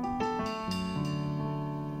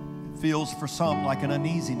 It feels for some like an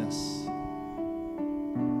uneasiness.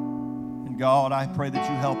 And God, I pray that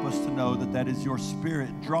you help us to know that that is your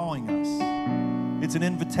Spirit drawing us. It's an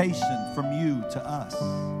invitation from you to us.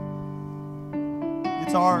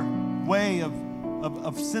 It's our way of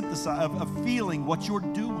synthesizing, of feeling what you're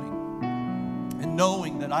doing and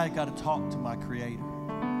knowing that I got to talk to my Creator.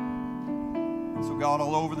 And so God,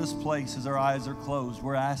 all over this place, as our eyes are closed,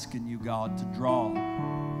 we're asking you, God, to draw.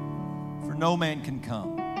 For no man can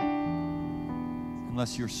come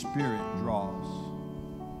unless your Spirit draws.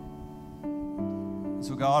 And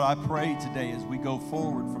so God, I pray today as we go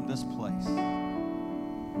forward from this place,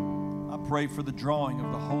 pray for the drawing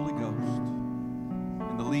of the Holy Ghost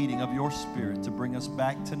and the leading of your Spirit to bring us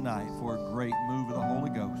back tonight for a great move of the Holy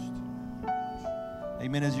Ghost.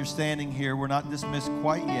 Amen. As you're standing here, we're not dismissed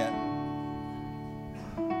quite yet.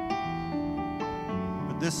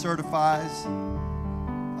 But this certifies,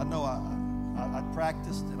 I know I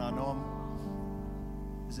practiced and I know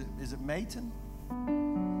is it Mayton?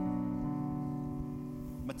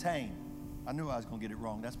 Matane. I knew I was going to get it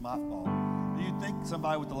wrong. That's my fault. Do you think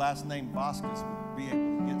somebody with the last name Vazquez would be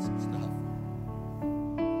able to get some stuff?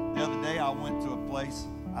 The other day I went to a place,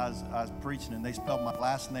 I was preaching, and they spelled my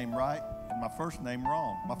last name right and my first name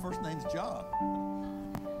wrong. My first name's John.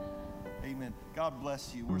 Amen. God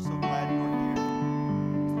bless you. We're so glad you're here.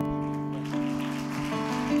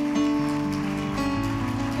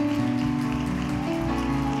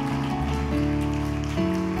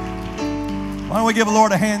 Why don't we give the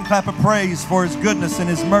Lord a hand clap of praise for his goodness and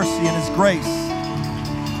his mercy and his grace?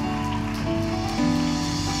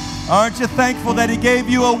 Aren't you thankful that he gave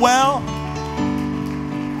you a well?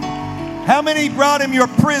 How many brought him your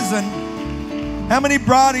prison? How many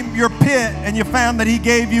brought him your pit and you found that he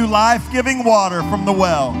gave you life-giving water from the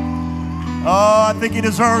well? Oh, I think he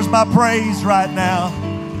deserves my praise right now.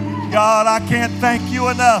 God, I can't thank you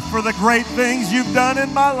enough for the great things you've done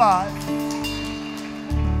in my life.